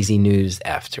the crazy news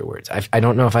afterwards. I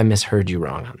don't know if I misheard you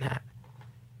wrong on that.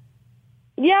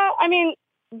 Yeah, I mean,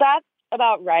 that's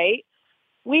about right.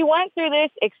 We went through this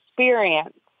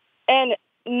experience, and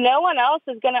no one else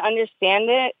is going to understand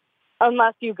it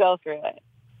unless you go through it.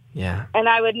 Yeah. And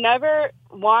I would never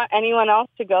want anyone else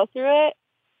to go through it,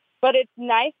 but it's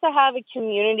nice to have a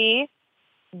community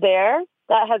there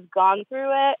that has gone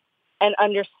through it and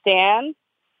understand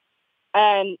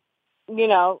and,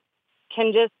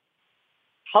 can just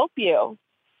help you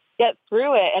get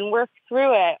through it and work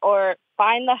through it or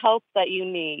find the help that you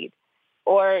need.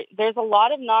 or there's a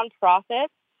lot of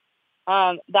nonprofits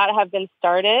that have been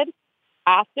started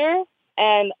after,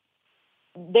 and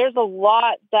there's a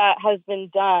lot that has been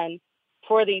done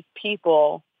for these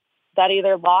people that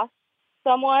either lost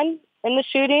someone in the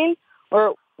shooting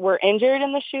or were injured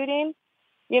in the shooting.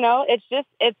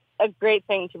 It's a great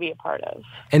thing to be a part of.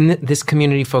 And this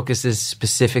community focuses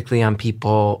specifically on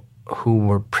people who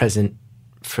were present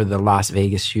for the Las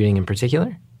Vegas shooting in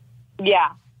particular? Yeah.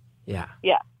 Yeah.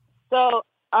 Yeah. So,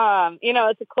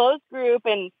 it's a closed group,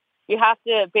 and you have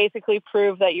to basically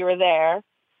prove that you were there.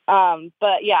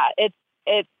 But yeah,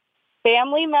 it's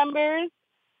family members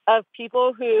of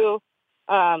people who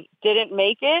didn't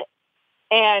make it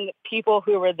and people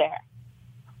who were there.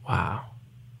 Wow.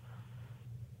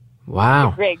 Wow.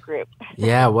 It's a great group.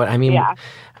 Yeah. Yeah.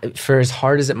 For as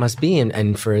hard as it must be,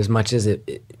 and for as much as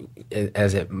it,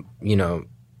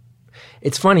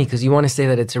 it's funny because you want to say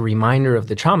that it's a reminder of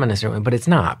the trauma necessarily, but it's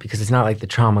not, because it's not like the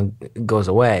trauma goes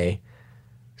away.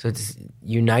 So it's a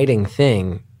uniting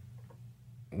thing,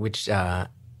 which it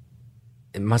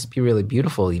must be really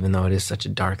beautiful, even though it is such a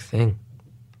dark thing.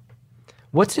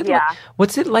 What's it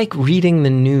like reading the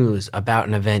news about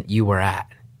an event you were at?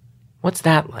 What's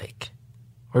that like?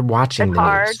 Or watching It's the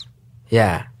hard. news?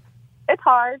 Yeah. It's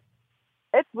hard.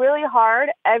 It's really hard.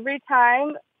 Every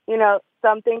time,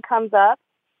 something comes up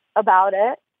about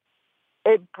it,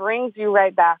 it brings you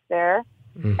right back there.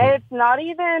 Mm-hmm. And it's not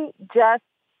even just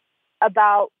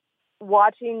about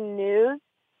watching news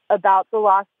about the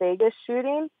Las Vegas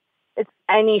shooting. It's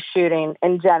any shooting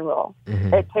in general.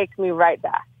 Mm-hmm. It takes me right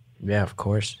back. Yeah, of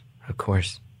course. Of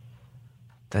course.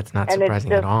 That's not And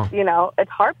surprising it's at all.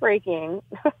 it's heartbreaking.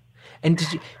 And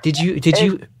did you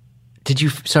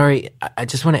sorry, I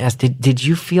just want to ask, did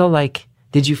you feel like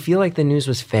the news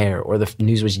was fair, or the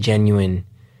news was genuine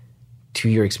to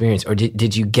your experience? Or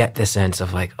did you get the sense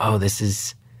of like, oh,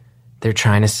 they're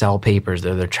trying to sell papers,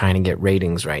 or they're trying to get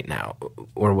ratings right now?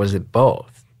 Or was it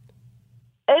both?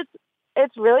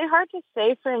 It's really hard to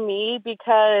say for me,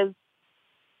 because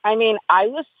I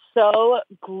was so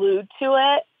glued to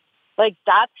it. Like,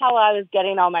 that's how I was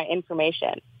getting all my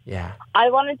information. Yeah. I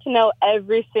wanted to know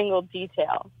every single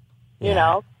detail, you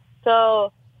know?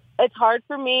 So it's hard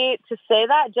for me to say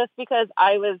that, just because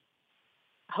I was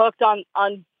hooked on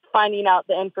finding out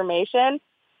the information.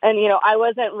 And, I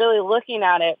wasn't really looking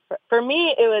at it. For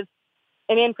me, it was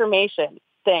an information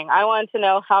thing. I wanted to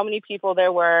know how many people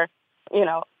there were,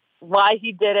 why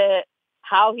he did it,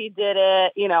 how he did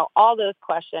it, all those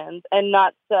questions, and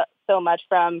not so much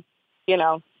from,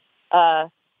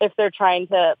 if they're trying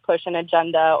to push an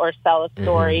agenda or sell a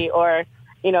story, or,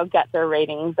 get their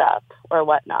ratings up or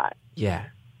whatnot. Yeah.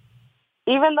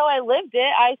 Even though I lived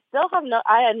it, I still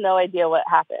I had no idea what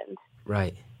happened.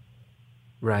 Right.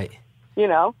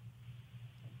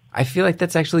 I feel like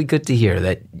that's actually good to hear,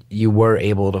 that you were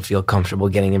able to feel comfortable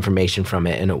getting information from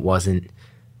it, and it wasn't.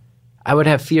 I would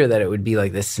have fear that it would be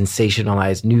like this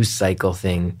sensationalized news cycle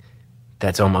thing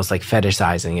that's almost like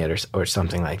fetishizing it, or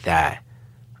something like that.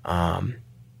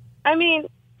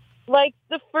 Like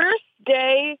the first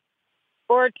day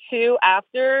or two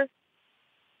after,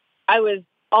 I was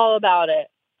all about it.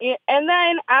 And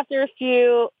then after a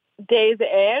few days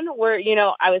in, where,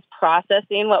 I was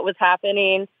processing what was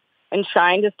happening and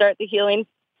trying to start the healing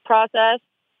process,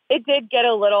 it did get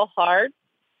a little hard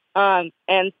and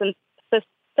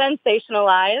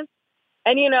sensationalized.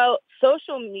 And,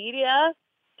 social media,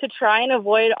 to try and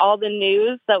avoid all the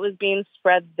news that was being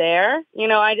spread there,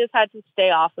 I just had to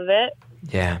stay off of it.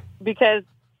 Yeah. Because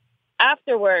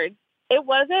afterwards, it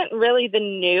wasn't really the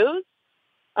news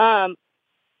about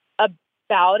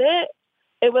it.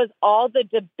 It was all the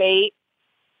debate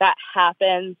that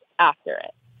happens after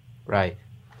it. Right.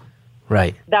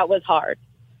 That was hard.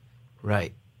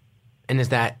 Right. And is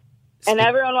that... And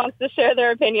everyone wants to share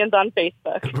their opinions on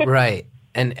Facebook. Right.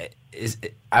 And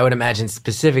I would imagine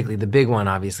specifically the big one,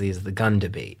 obviously, is the gun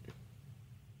debate.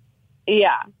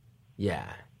 Yeah. Yeah.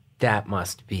 That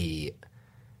must be...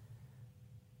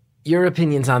 Your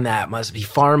opinions on that must be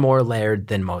far more layered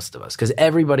than most of us, because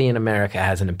everybody in America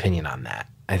has an opinion on that,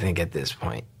 I think, at this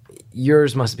point.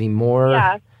 Yours must be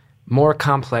more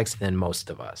complex than most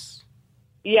of us.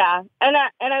 Yeah. And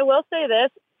I will say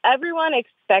this. Everyone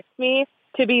expects me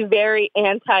to be very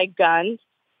anti-gun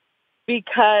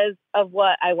because of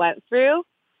what I went through.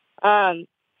 And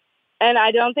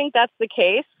I don't think that's the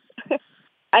case.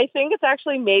 I think it's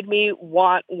actually made me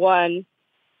want one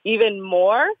even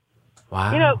more.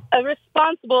 Wow.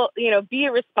 Be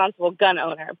a responsible gun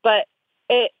owner. But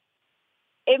it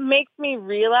makes me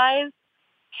realize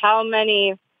how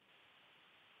many,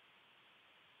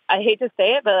 I hate to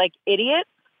say it, but like idiots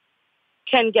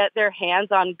can get their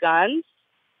hands on guns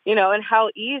and how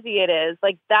easy it is.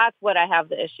 Like, that's what I have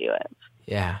the issue with.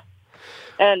 Yeah.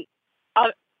 And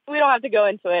we don't have to go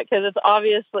into it because it's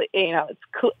obviously,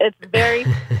 it's very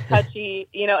touchy,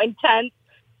 intense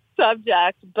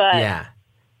subject, but yeah.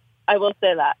 I will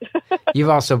say that. You've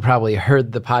also probably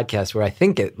heard the podcast where I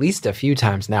think at least a few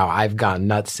times now I've gone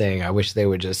nuts saying I wish they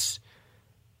would just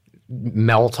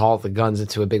melt all the guns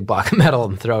into a big block of metal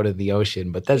and throw it in the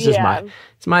ocean. But that's just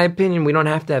my opinion. We don't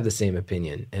have to have the same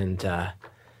opinion. And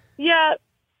yeah.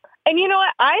 And you know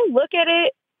what? I look at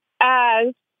it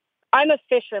as I'm a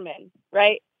fisherman,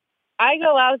 right? I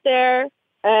go out there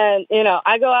and,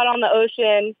 I go out on the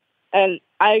ocean and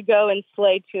I go and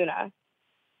slay tuna.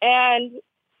 And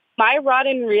my rod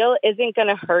and reel isn't going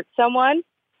to hurt someone,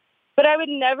 but I would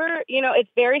never, it's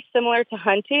very similar to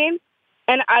hunting.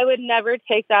 And I would never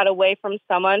take that away from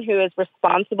someone who is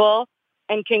responsible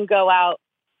and can go out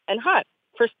and hunt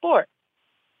for sport.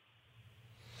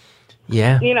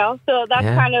 Yeah. So that's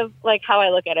kind of like how I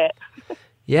look at it.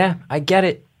 Yeah, I get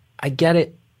it.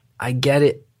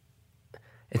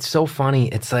 It's so funny.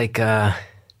 It's like I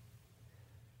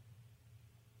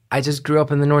just grew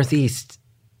up in the Northeast.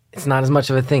 It's not as much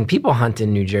of a thing. People hunt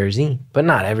in New Jersey, but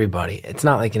not everybody. It's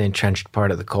not like an entrenched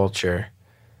part of the culture.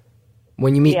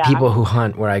 When you meet people who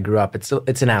hunt where I grew up, it's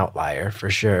an outlier for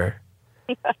sure.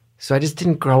 So I just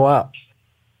didn't grow up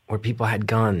where people had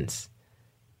guns.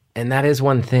 And that is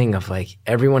one thing of like,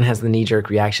 everyone has the knee-jerk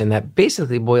reaction that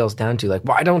basically boils down to like,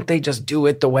 why don't they just do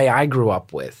it the way I grew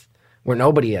up with, where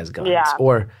nobody has guns? Yeah.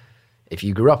 Or if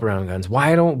you grew up around guns,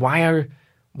 why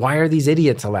are these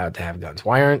idiots allowed to have guns?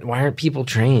 Why aren't people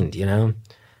trained,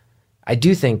 I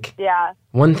do think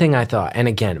one thing I thought, and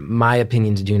again, my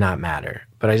opinions do not matter,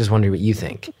 but I just wonder what you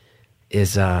think,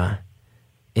 is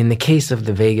in the case of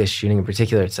the Vegas shooting in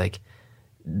particular, it's like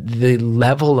the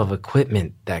level of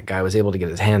equipment that guy was able to get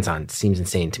his hands on seems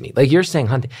insane to me. Like you're saying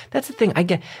hunting, that's the thing I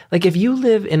get. Like if you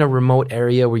live in a remote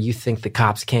area where you think the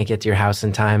cops can't get to your house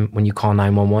in time when you call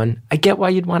 911, I get why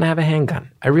you'd want to have a handgun.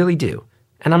 I really do.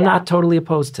 And I'm not totally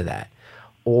opposed to that.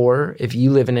 Or if you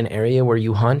live in an area where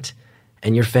you hunt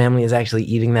and your family is actually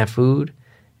eating that food,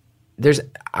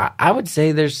 I would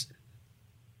say there's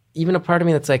even a part of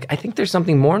me that's like, I think there's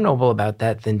something more noble about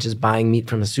that than just buying meat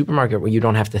from a supermarket where you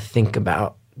don't have to think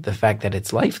about the fact that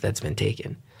it's life that's been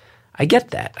taken. I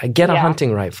get that. I get a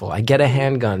hunting rifle. I get a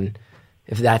handgun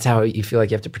if that's how you feel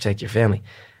like you have to protect your family.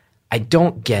 I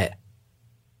don't get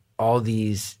all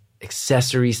these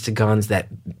accessories to guns that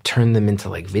turn them into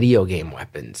like video game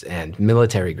weapons and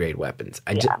military grade weapons.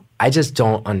 I just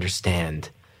don't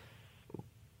understand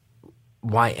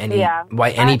why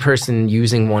any person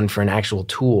using one for an actual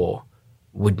tool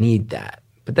would need that.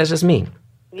 But that's just me.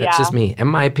 That's just me. And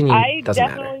my opinion doesn't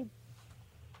matter.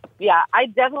 Yeah, I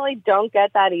definitely don't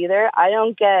get that either. I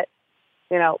don't get,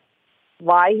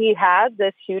 why he had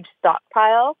this huge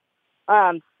stockpile.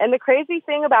 And the crazy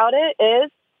thing about it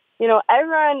is,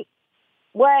 everyone,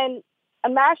 when a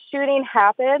mass shooting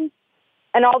happened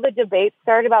and all the debates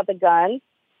started about the gun,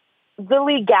 the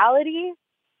legality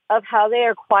of how they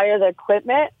acquire the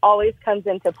equipment always comes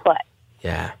into play.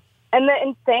 Yeah. And the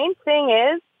insane thing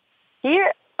is, he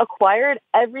acquired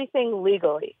everything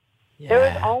legally. Yeah. There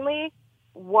was only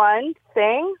one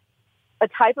thing, a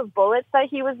type of bullets that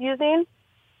he was using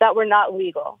that were not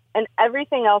legal, and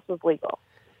everything else was legal.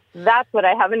 That's what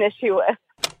I have an issue with.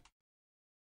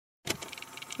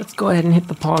 Let's go ahead and hit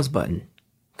the pause button,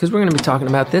 because we're going to be talking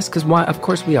about this, because why? Of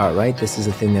course we are, right? This is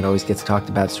a thing that always gets talked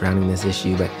about surrounding this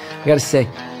issue, but I got to say,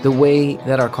 the way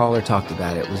that our caller talked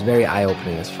about it was very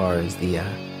eye-opening as far as the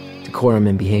decorum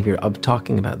and behavior of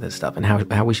talking about this stuff and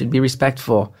how we should be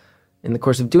respectful in the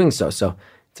course of doing so. So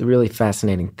it's a really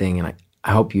fascinating thing, and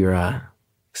I hope you're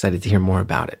excited to hear more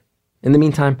about it. In the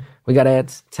meantime, we got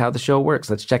ads. It's how the show works.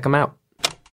 Let's check them out.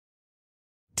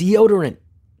 Deodorant.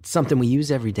 It's something we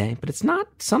use every day, but it's not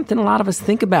something a lot of us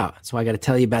think about. So I got to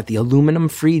tell you about the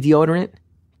aluminum-free deodorant.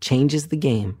 Changes the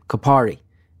game. Kopari.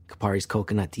 Kopari's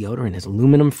coconut deodorant is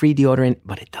aluminum-free deodorant,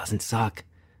 but it doesn't suck.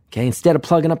 Okay, instead of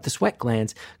plugging up the sweat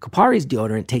glands, Kopari's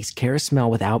deodorant takes care of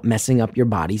smell without messing up your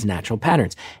body's natural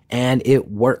patterns. And it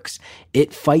works.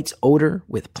 It fights odor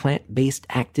with plant-based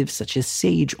actives such as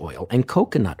sage oil and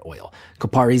coconut oil.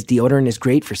 Kopari's deodorant is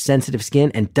great for sensitive skin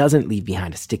and doesn't leave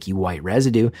behind a sticky white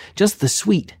residue, just the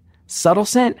sweet, subtle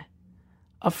scent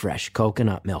of fresh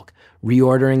coconut milk.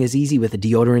 Reordering is easy with a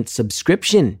deodorant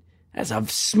subscription. That's a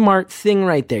smart thing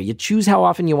right there. You choose how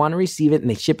often you want to receive it, and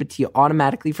they ship it to you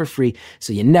automatically for free,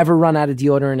 so you never run out of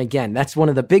deodorant again. That's one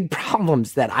of the big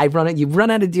problems that I've run into. You run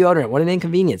out of deodorant. What an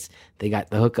inconvenience. They got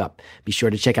the hookup. Be sure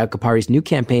to check out Kopari's new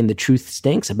campaign, The Truth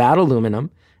Stinks, about aluminum,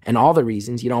 and all the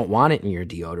reasons you don't want it in your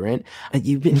deodorant.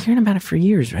 You've been hearing about it for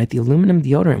years, right? The aluminum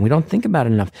deodorant. We don't think about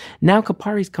it enough. Now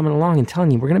Kopari's coming along and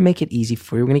telling you, we're going to make it easy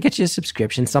for you. We're going to get you a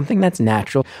subscription, something that's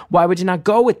natural. Why would you not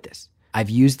go with this? I've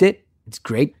used it. It's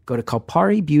great. Go to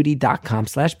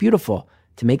koparibeauty.com/beautiful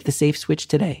to make the safe switch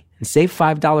today and save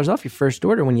 $5 off your first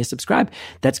order when you subscribe.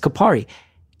 That's Kopari.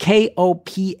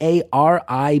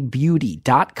 KOPARI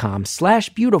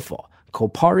beauty.com/beautiful.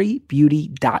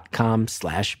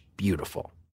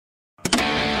 KopariBeauty.com/beautiful.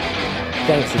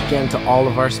 Thanks again to all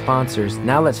of our sponsors.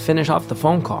 Now let's finish off the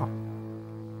phone call.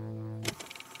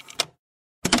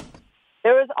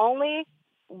 There was only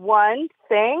one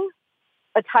thing,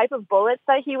 a type of bullets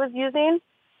that he was using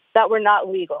that were not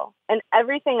legal, and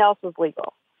everything else was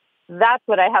legal. That's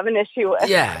what I have an issue with.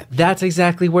 Yeah, that's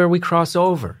exactly where we cross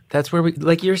over. That's where we,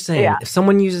 like you're saying, if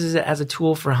someone uses it as a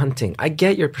tool for hunting, I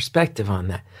get your perspective on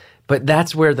that. But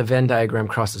that's where the Venn diagram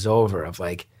crosses over of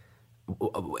like,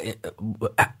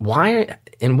 why,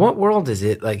 in what world is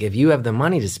it, like, if you have the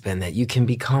money to spend that, you can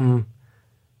become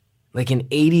like an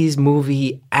 80s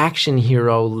movie action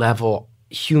hero level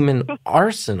human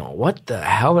arsenal? What the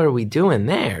hell are we doing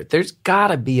there? There's got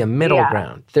to be a middle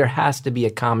ground. There has to be a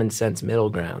common sense middle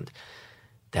ground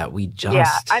that we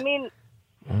just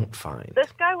won't find.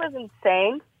 This guy was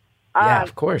insane. Yeah,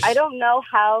 of course. I don't know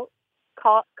how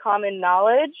common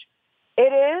knowledge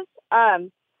it is,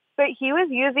 but he was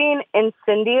using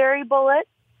incendiary bullets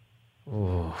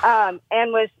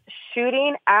and was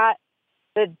shooting at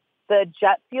the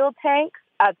jet fuel tanks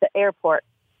at the airport.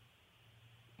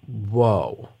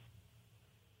 Whoa.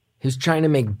 He was trying to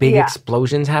make big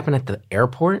explosions happen at the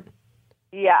airport?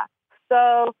 Yeah.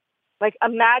 So, like,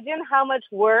 imagine how much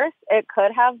worse it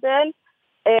could have been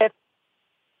if,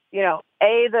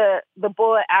 the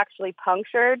bullet actually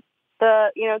punctured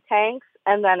the, tanks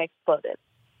and then exploded.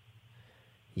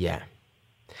 Yeah.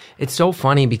 It's so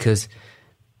funny because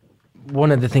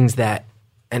one of the things that,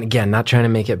 and again, not trying to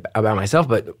make it about myself,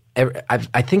 but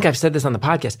I think I've said this on the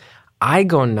podcast, I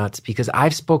go nuts because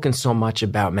I've spoken so much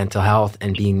about mental health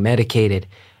and being medicated,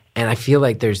 and I feel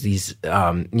like there's these,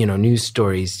 news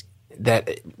stories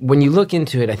that when you look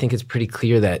into it, I think it's pretty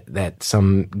clear that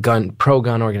some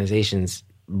pro-gun organizations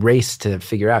race to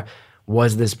figure out,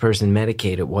 was this person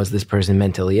medicated? Was this person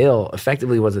mentally ill?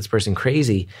 Effectively, was this person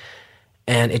crazy?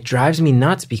 And it drives me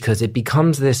nuts because it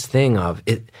becomes this thing of,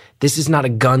 this is not a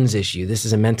guns issue. This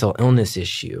is a mental illness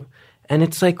issue. And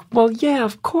it's like, well, yeah,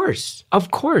 of course. Yeah.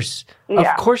 Of course,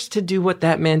 to do what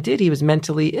that man did, he was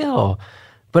mentally ill.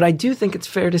 But I do think it's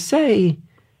fair to say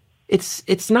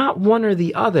it's not one or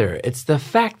the other. It's the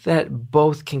fact that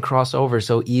both can cross over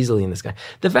so easily in this guy.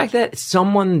 The fact that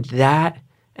someone that,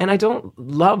 and I don't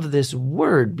love this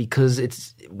word because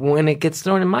it's, when it gets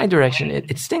thrown in my direction,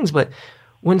 it stings. But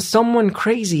when someone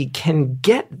crazy can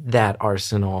get that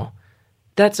arsenal,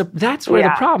 that's where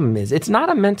the problem is. It's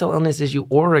not a mental illness issue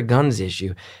or a guns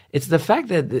issue. It's the fact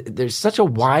that there's such a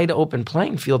wide open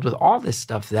playing field with all this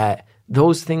stuff that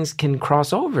those things can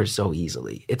cross over so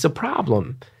easily. It's a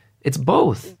problem. It's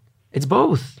both.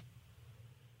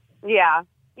 Yeah.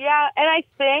 Yeah. And I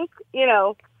think,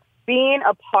 being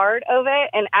a part of it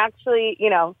and actually,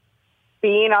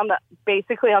 being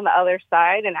basically on the other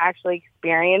side and actually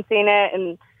experiencing it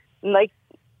and like,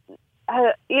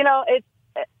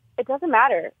 it doesn't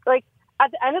matter. Like,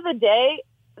 at the end of the day,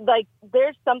 like,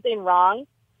 there's something wrong,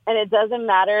 and it doesn't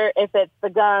matter if it's the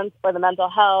guns or the mental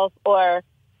health or,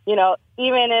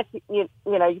 even if, you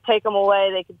take them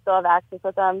away, they can still have access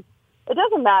with them. It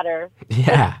doesn't matter.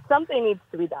 Yeah. Something needs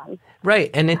to be done. Right.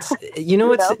 And it's,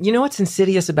 what's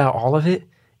insidious about all of it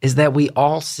is that we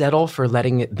all settle for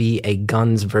letting it be a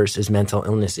guns versus mental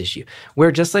illness issue,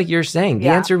 where just like you're saying, the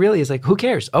answer really is like, who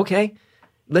cares? Okay,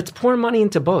 let's pour money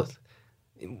into both.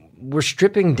 We're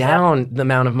stripping down the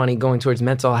amount of money going towards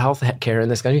mental health care in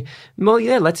this country. Well,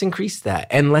 yeah, let's increase that.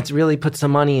 And let's really put some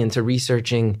money into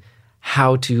researching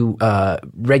how to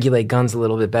regulate guns a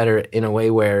little bit better in a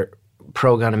way where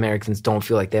pro-gun Americans don't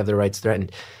feel like they have their rights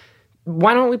threatened.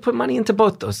 Why don't we put money into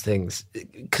both those things?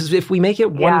 Because if we make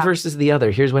it one versus the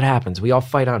other, here's what happens. We all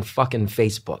fight on fucking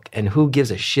Facebook. And who gives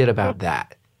a shit about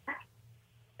that?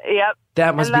 Yep.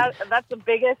 That's the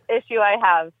biggest issue I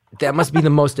have. That must be the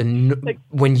most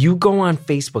when you go on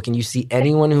Facebook and you see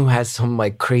anyone who has some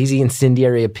like crazy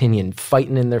incendiary opinion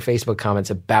fighting in their Facebook comments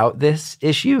about this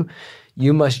issue,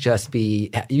 you must have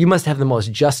the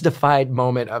most justified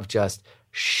moment of just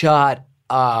shut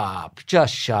up.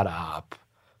 Just shut up.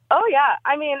 Oh yeah.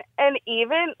 I mean, and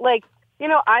even like,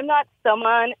 I'm not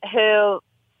someone who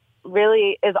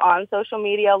really is on social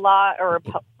media a lot or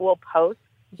will post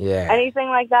anything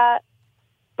like that.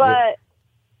 But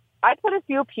I put a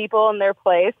few people in their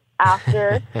place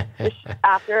after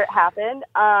after it happened.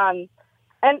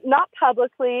 And not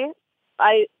publicly.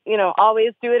 I,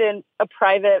 always do it in a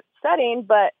private setting,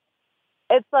 but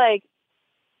it's like,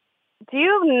 do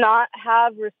you not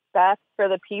have respect for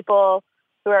the people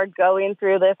who are going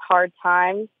through this hard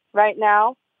time right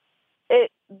now?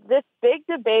 This big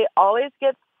debate always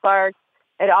gets sparked.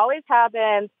 It always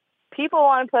happens. People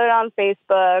want to put it on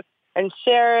Facebook and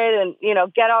share it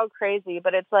and, get all crazy.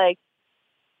 But it's like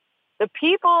the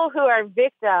people who are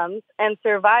victims and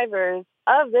survivors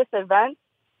of this event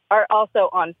are also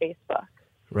on Facebook.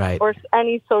 Right. Or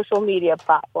any social media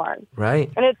platform.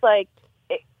 Right. And it's like,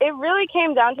 it really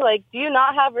came down to like, do you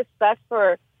not have respect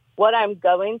for what I'm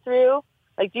going through?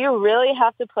 Like, do you really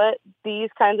have to put these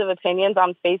kinds of opinions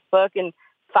on Facebook and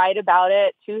fight about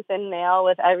it tooth and nail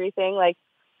with everything? Like,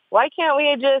 why can't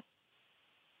we just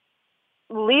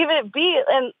leave it be?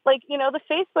 And like, the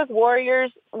Facebook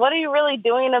warriors, what are you really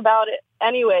doing about it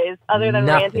anyways, other than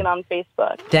ranting on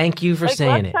Facebook? Thank you for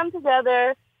saying it. Let's come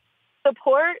together,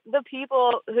 support the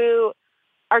people who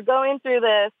are going through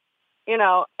this,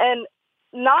 and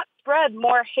not spread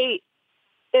more hate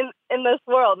in this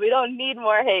world. We don't need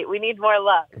more hate. We need more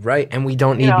love. Right. And we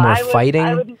don't need more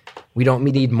fighting. We don't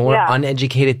need more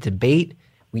uneducated debate.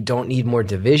 We don't need more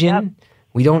division. Yep.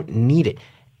 We don't need it.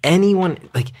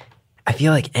 I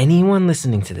feel like anyone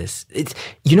listening to this,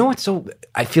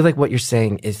 I feel like what you're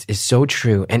saying is so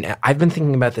true. And I've been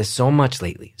thinking about this so much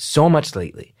lately.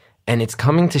 And it's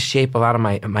coming to shape a lot of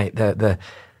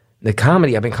the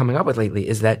comedy I've been coming up with lately,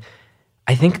 is that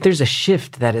I think there's a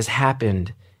shift that has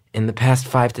happened in the past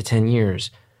 5 to 10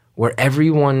 years where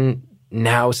everyone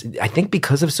now, I think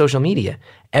because of social media,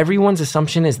 everyone's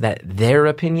assumption is that their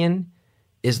opinion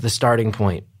is the starting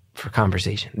point for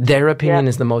conversation. Their opinion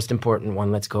is the most important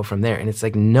one. Let's go from there. And it's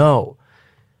like, no.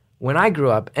 When I grew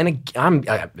up, and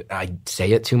I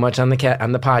say it too much on the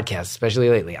podcast, especially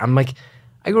lately, I'm like,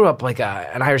 I grew up like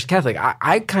an Irish Catholic.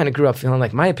 I kind of grew up feeling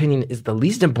like my opinion is the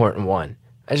least important one.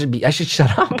 I should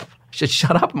shut up. I should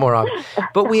shut up more often.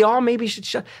 But we all maybe should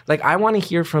shut. Like, I want to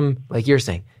hear from, like you're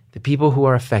saying, the people who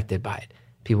are affected by it.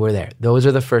 People who are there. Those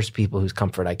are the first people whose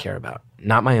comfort I care about,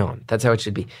 not my own. That's how it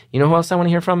should be. You know who else I want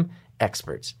to hear from?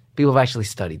 Experts. People who've actually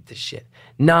studied this shit.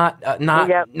 Not the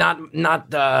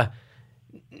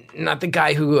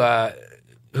guy who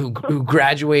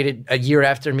graduated a year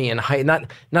after me in not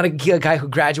a guy who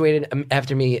graduated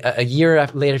after me a year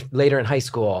later in high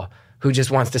school who just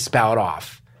wants to spout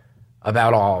off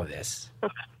about all of this.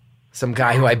 Some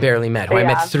guy who I barely met, who I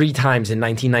met 3 times in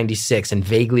 1996 and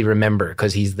vaguely remember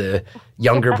because he's the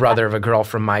younger brother of a girl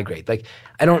from my grade. Like,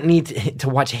 I don't need to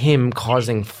watch him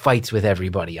causing fights with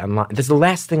everybody online. That's the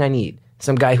last thing I need.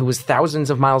 Some guy who was thousands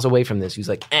of miles away from this who's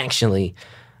like, actually,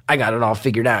 I got it all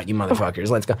figured out, you motherfuckers.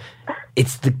 Let's go.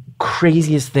 It's the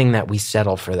craziest thing that we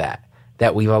settle for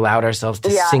that we've allowed ourselves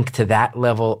to sink to that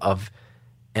level of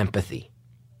empathy.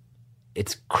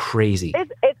 It's crazy.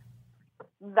 It's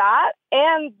that,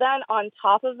 and then on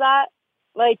top of that,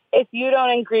 like, if you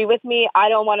don't agree with me, I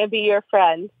don't want to be your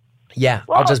friend. Yeah,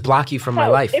 well, I'll just block you from my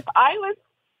life. If I was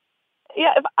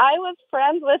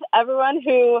friends with everyone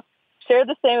who shared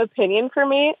the same opinion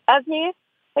as me,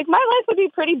 like, my life would be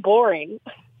pretty boring.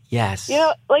 Yes.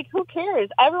 Like, who cares?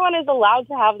 Everyone is allowed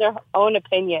to have their own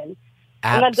opinion. Absolutely.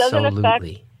 And that doesn't affect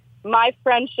my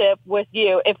friendship with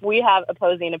you if we have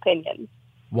opposing opinions.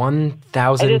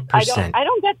 1,000%. I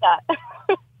don't get that.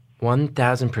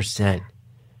 1,000%.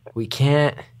 We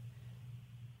can't.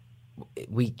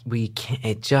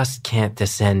 It just can't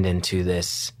descend into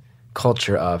this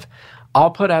culture of,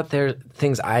 I'll put out there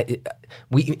things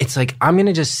it's like, I'm going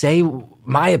to just say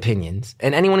my opinions,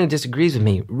 and anyone who disagrees with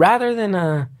me, rather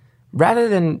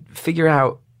than figure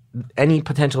out any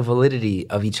potential validity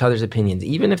of each other's opinions,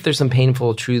 even if there's some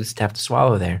painful truths to have to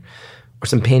swallow there, or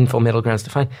some painful middle grounds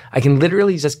to find, I can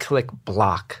literally just click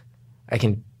block.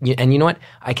 And you know what?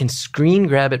 I can screen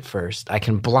grab it first. I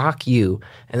can block you,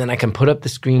 and then I can put up the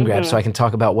screen grab so I can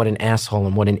talk about what an asshole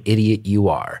and what an idiot you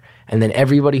are. And then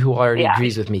everybody who already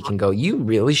agrees with me can go, you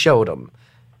really showed them.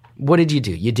 What did you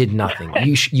do? You did nothing.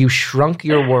 You shrunk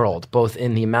your world, both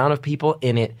in the amount of people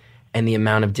in it and the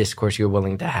amount of discourse you're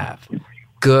willing to have.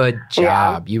 Good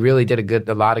job. You really did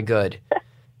a lot of good.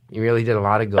 You really did a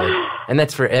lot of good. And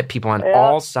that's for people on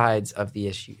all sides of the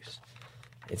issues.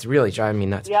 It's really driving me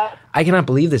nuts. Yep. I cannot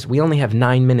believe this. We only have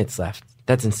 9 minutes left.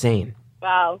 That's insane.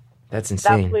 Wow. That's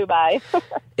insane. That flew by.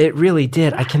 It really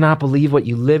did. I cannot believe what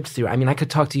you lived through. I mean, I could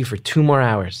talk to you for 2 more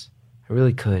hours. I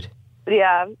really could.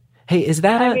 Yeah. Hey, is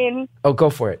that Oh, go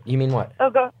for it. You mean what? I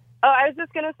was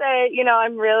just going to say,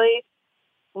 I'm really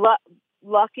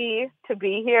lucky to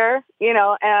be here,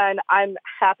 and I'm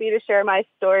happy to share my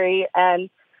story. And,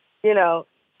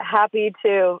 happy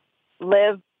to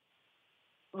live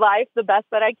life the best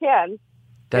that I can.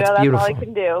 That's that's beautiful. all I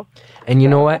can do. And you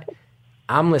know what?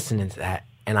 I'm listening to that,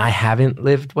 and I haven't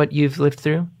lived what you've lived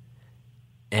through.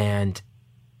 And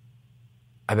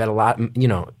I bet a lot,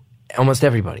 almost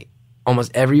everybody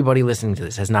listening to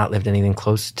this has not lived anything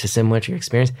close to similar to your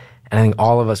experience. And I think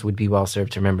all of us would be well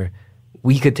served to remember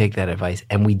we could take that advice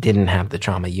and we didn't have the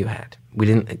trauma you had. We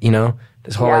didn't,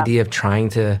 this whole idea of trying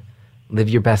to live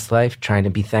your best life, trying to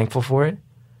be thankful for it.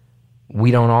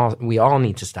 We all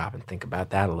need to stop and think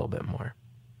about that a little bit more.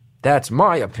 That's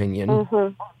my opinion.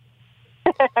 Mm-hmm.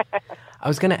 I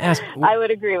was going to ask. I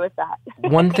would agree with that.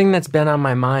 One thing that's been on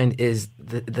my mind is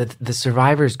the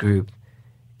survivors group.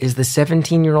 Is the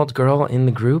 17-year-old girl in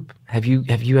the group? Have you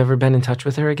ever been in touch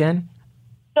with her again?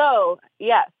 So,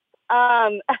 yes.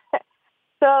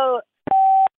 So,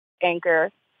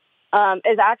 Anchor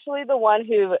is actually the one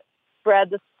who spread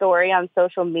the story on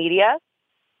social media.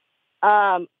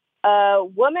 A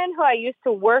woman who I used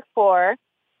to work for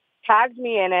tagged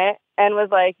me in it and was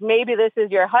like, maybe this is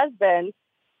your husband,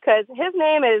 because his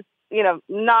name is,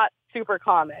 not super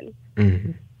common.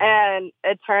 Mm-hmm. And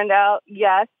it turned out,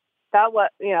 yes, that was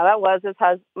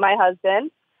my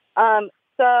husband.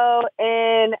 So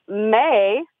in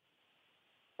May,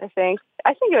 I think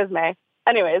it was May.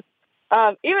 Anyways,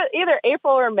 either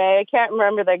April or May, I can't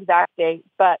remember the exact date,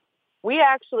 but we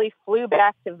actually flew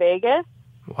back to Vegas.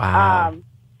 Wow.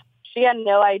 She had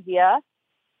no idea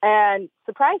and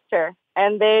surprised her,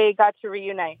 and they got to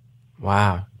reunite.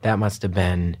 Wow. That must have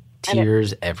been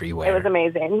tears everywhere. It was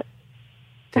amazing.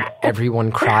 Did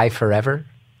everyone cry forever?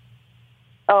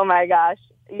 Oh my gosh.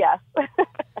 Yes.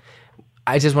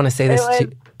 I just want to say this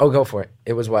too. Oh, go for it.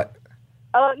 It was what?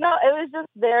 Oh, no, it was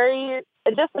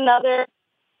just another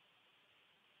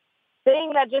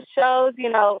thing that just shows,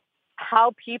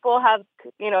 how people have,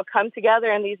 come together,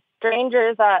 and these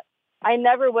strangers that I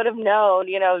never would have known,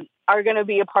 are going to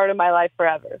be a part of my life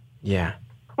forever. Yeah.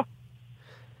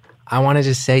 I want to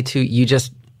just say too, you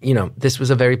just, this was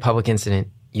a very public incident.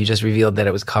 You just revealed that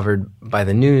it was covered by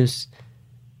the news.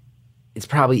 It's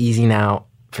probably easy now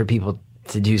for people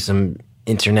to do some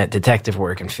internet detective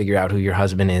work and figure out who your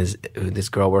husband is, who this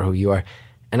girl were, who you are.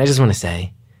 And I just want to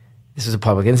say, this was a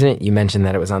public incident. You mentioned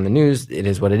that it was on the news. It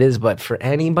is what it is. But for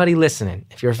anybody listening,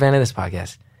 if you're a fan of this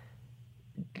podcast,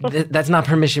 that's not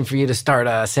permission for you to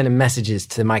start sending messages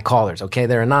to my callers, okay?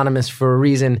 They're anonymous for a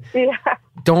reason. Yeah.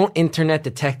 Don't internet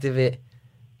detective it.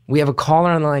 We have a caller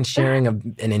on the line sharing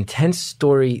an intense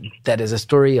story that is a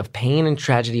story of pain and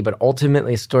tragedy, but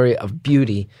ultimately a story of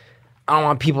beauty. I don't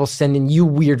want people sending you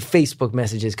weird Facebook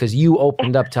messages because you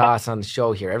opened up to us on the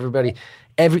show here.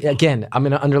 Again, I'm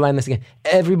going to underline this again.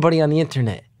 Everybody on the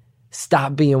internet,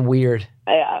 stop being weird.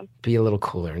 Yeah. Be a little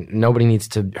cooler. Nobody needs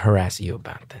to harass you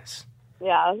about this.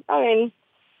 Yeah. I mean,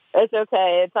 it's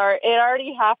okay. It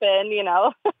already happened,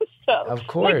 So, of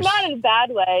course. Not in a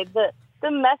bad way.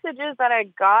 The messages that I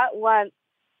got once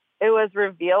it was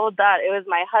revealed that it was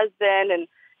my husband, and,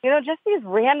 just these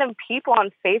random people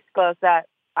on Facebook that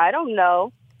I don't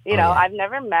know, I've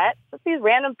never met. Just these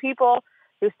random people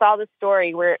who saw the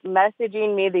story were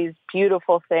messaging me these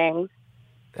beautiful things.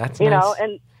 That's nice.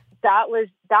 And that was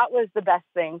the best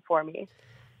thing for me.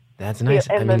 That's nice.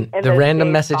 The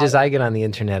random messages I get on the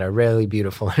internet are rarely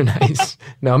beautiful or nice.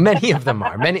 No, many of them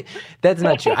are. That's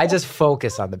not true. I just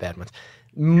focus on the bad ones.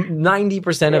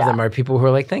 90% of them are people who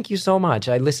are like, thank you so much.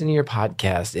 I listen to your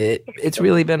podcast. It's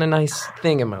really been a nice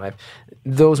thing in my life.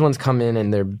 Those ones come in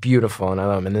and they're beautiful and I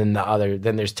love them. And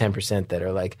then there's 10% that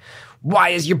are like, why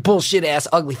is your bullshit ass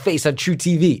ugly face on True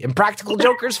TV? Impractical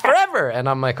Jokers forever. And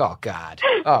I'm like, oh God.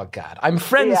 I'm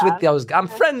friends with those. I'm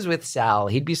friends with Sal.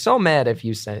 He'd be so mad if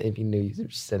he knew you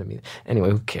sent me. Anyway,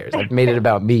 who cares? I've made it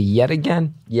about me yet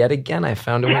again. I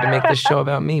found a way to make this show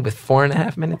about me with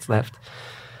 4.5 minutes left.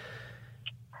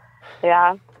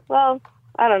 Yeah. Well,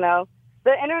 I don't know.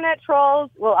 The internet trolls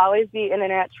will always be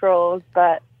internet trolls,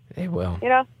 but they will.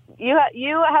 You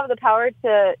have the power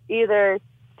to either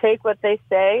take what they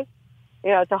say,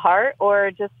 to heart,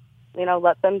 or just,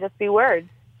 let them just be words.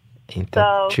 Ain't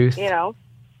that the truth?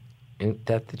 Ain't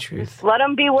that the truth? Let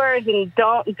them be words, and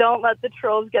don't let the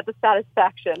trolls get the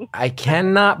satisfaction. I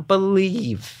cannot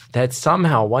believe that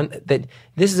somehow that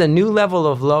this is a new level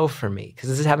of low for me, because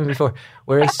this has happened before,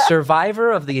 where a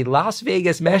survivor of the Las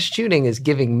Vegas mass shooting is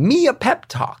giving me a pep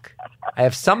talk. I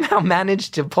have somehow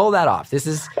managed to pull that off. This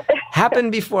has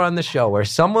happened before on the show, where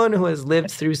someone who has lived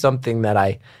through something that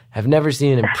I have never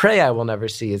seen and pray I will never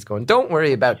see is going, don't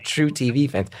worry about True TV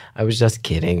fans. I was just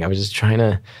kidding. I was just trying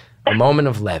to... A moment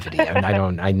of levity.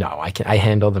 I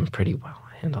handle them pretty well.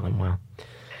 I handle them well.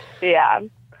 Yeah.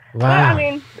 Wow.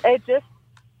 It just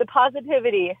the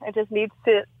positivity. It just needs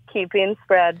to keep being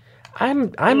spread. I'm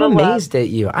the amazed at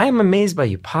you. I am amazed by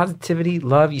you. Positivity,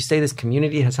 love. You say this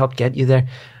community has helped get you there.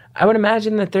 I would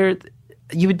imagine that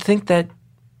you would think that,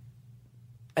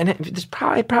 and there's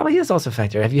probably is also a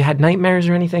factor. Have you had nightmares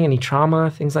or anything? Any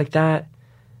trauma, things like that?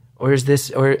 Or is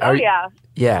this,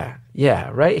 yeah,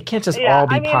 right? It can't just all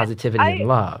be positivity and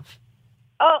love.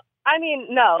 Oh, I mean,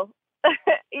 no.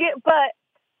 Yeah, but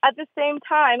at the same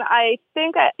time, I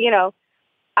think,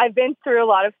 I've been through a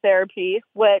lot of therapy,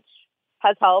 which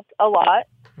has helped a lot.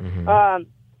 Mm-hmm.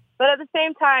 But at the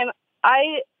same time,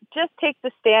 I just take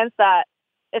the stance that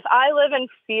if I live in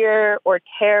fear or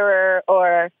terror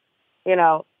or,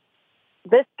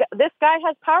 this guy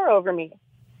has power over me.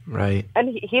 Right. And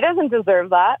he doesn't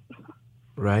deserve that.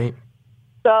 Right.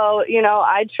 So,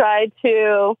 I try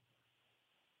to,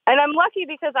 and I'm lucky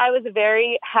because I was a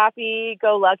very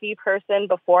happy-go-lucky person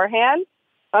beforehand.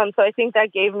 So I think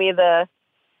that gave me the,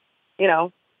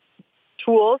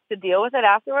 tools to deal with it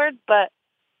afterwards. But,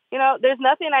 there's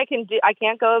nothing I can do. I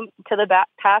can't go to the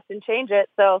past and change it.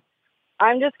 So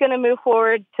I'm just going to move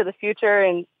forward to the future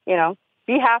and,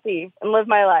 be happy and live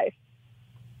my life.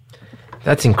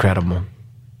 That's incredible.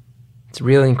 It's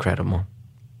really incredible.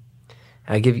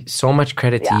 I give so much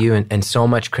credit to you and so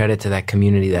much credit to that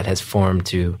community that has formed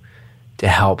to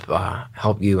help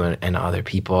you and other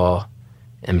people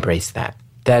embrace that.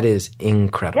 That is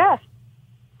incredible. Yes.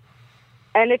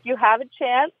 And if you have a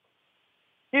chance,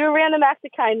 do a random act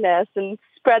of kindness and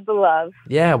spread the love.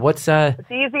 Yeah.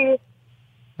 It's easy.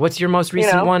 What's your most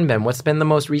recent one, Ben? What's been the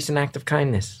most recent act of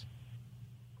kindness?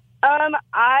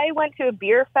 I went to a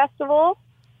beer festival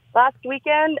last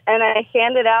weekend, and I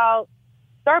handed out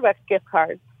Starbucks gift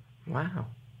cards. Wow.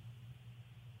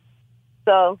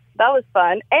 So that was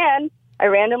fun. And I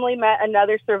randomly met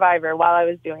another survivor while I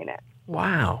was doing it.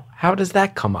 Wow. How does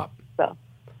that come up? So,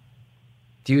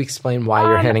 do you explain why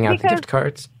you're handing out the gift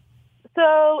cards?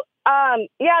 So,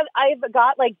 I've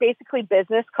got basically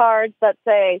business cards that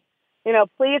say,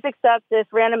 please accept this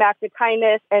random act of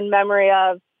kindness in memory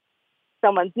of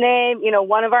someone's name,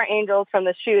 one of our angels from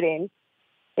the shooting,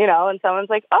 and someone's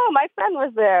like, oh, my friend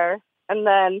was there. And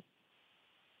then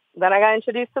I got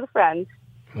introduced to the friend.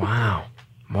 Wow.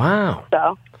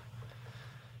 So,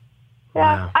 yeah,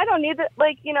 wow. I don't need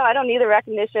I don't need the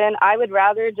recognition. I would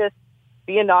rather just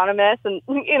be anonymous and,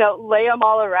 lay them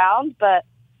all around. But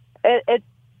it's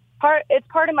part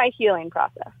of my healing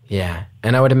process. Yeah.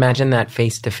 And I would imagine that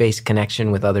face-to-face connection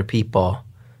with other people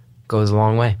goes a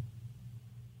long way.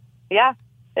 Yeah,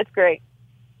 it's great.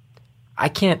 I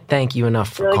can't thank you enough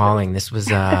for calling. Good. This was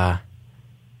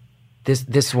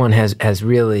this one has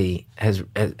really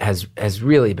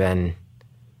been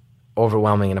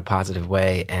overwhelming in a positive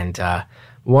way, and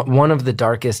one of the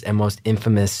darkest and most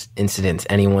infamous incidents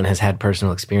anyone has had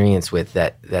personal experience with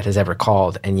that has ever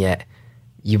called, and yet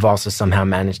you've also somehow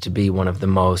managed to be one of the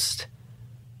most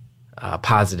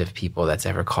positive people that's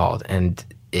ever called, and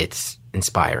it's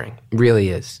inspiring. It really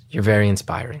is. You're very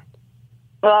inspiring.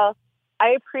 Well,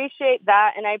 I appreciate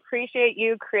that, and I appreciate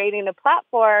you creating a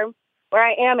platform where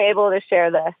I am able to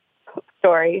share this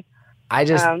story. I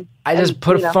just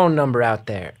put a phone number out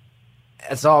there.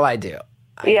 That's all I do.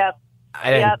 Yep.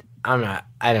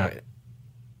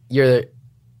 You're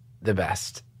the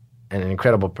best and an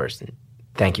incredible person.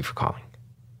 Thank you for calling.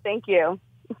 Thank you.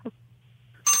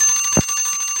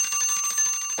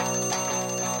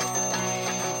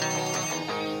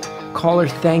 Caller,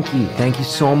 thank you. Thank you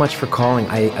so much for calling.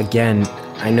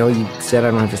 I know you said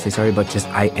I don't have to say sorry, but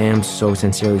I am so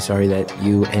sincerely sorry that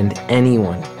you and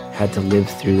anyone had to live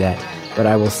through that. But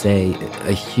I will say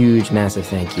a huge, massive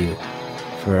thank you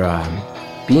for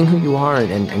being who you are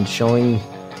and showing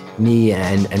me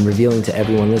and revealing to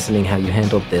everyone listening how you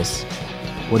handled this.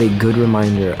 What a good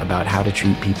reminder about how to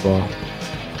treat people,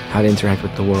 how to interact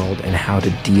with the world, and how to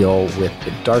deal with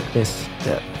the darkness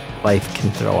that life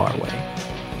can throw our way.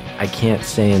 I can't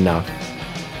say enough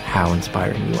how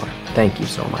inspiring you are. Thank you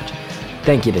so much.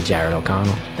 Thank you to Jared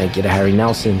O'Connell. Thank you to Harry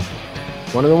Nelson.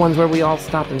 One of the ones where we all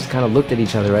stopped and just kind of looked at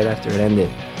each other right after it ended.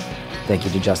 Thank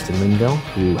you to Justin Linville,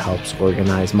 who helps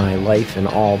organize my life in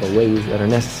all the ways that are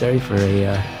necessary for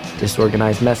a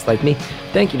disorganized mess like me.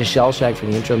 Thank you to Shellshag for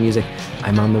the intro music.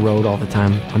 I'm on the road all the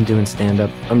time. I'm doing stand-up.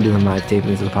 I'm doing live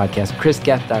tapings of the podcast.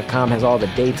 ChrisGeth.com has all the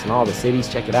dates and all the cities.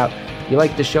 Check it out. If you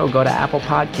like the show, go to Apple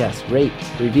Podcasts, rate,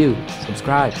 review,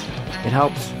 subscribe. It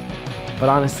helps. But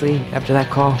honestly, after that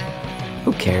call,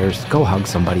 who cares? Go hug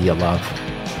somebody you love.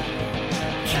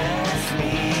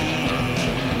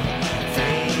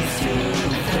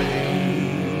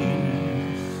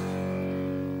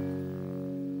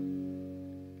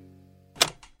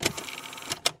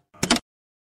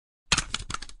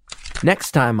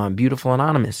 Next time on Beautiful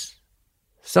Anonymous,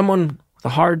 someone with a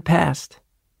hard past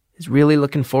is really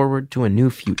looking forward to a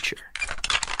new future.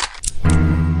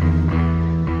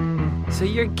 So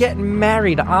you're getting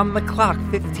married on the clock,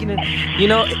 15 and... You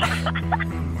know,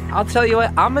 I'll tell you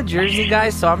what, I'm a Jersey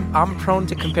guy, so I'm prone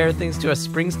to compare things to a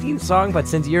Springsteen song, but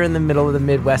since you're in the middle of the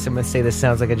Midwest, I'm going to say this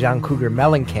sounds like a John Cougar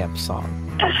Mellencamp song.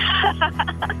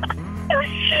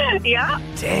 Yeah.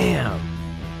 Damn.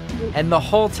 And the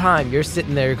whole time you're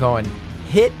sitting there going,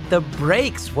 hit the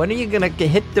brakes. When are you going to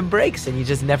hit the brakes? And you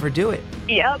just never do it.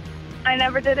 Yep. I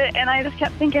never did it, and I just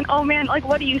kept thinking, oh man, like,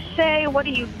 what do you say? What do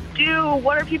you do?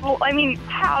 What are people, I mean,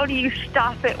 how do you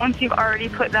stop it once you've already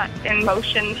put that in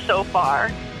motion so far?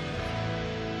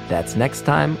 That's next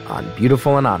time on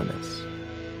Beautiful Anonymous.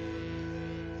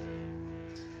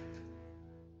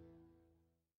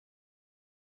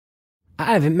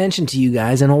 I haven't mentioned to you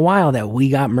guys in a while that we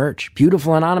got merch.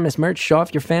 Beautiful Anonymous merch. Show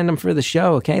off your fandom for the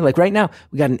show, okay? Like right now,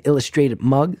 we got an illustrated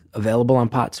mug available on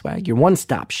Podswag, your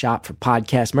one-stop shop for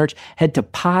podcast merch. Head to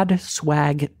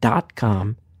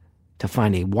podswag.com to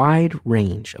find a wide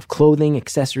range of clothing,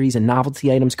 accessories, and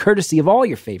novelty items courtesy of all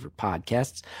your favorite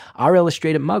podcasts. Our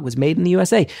illustrated mug was made in the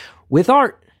USA with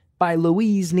art by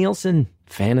Louise Nielsen,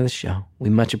 fan of the show.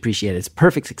 We much appreciate it. It's a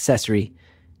perfect accessory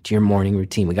to your morning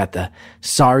routine. We got the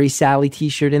Sorry Sally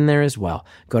t-shirt in there as well.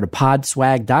 Go to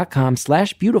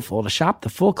podswag.com/beautiful to shop the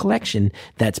full collection.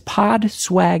 That's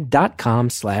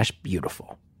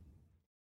podswag.com/beautiful.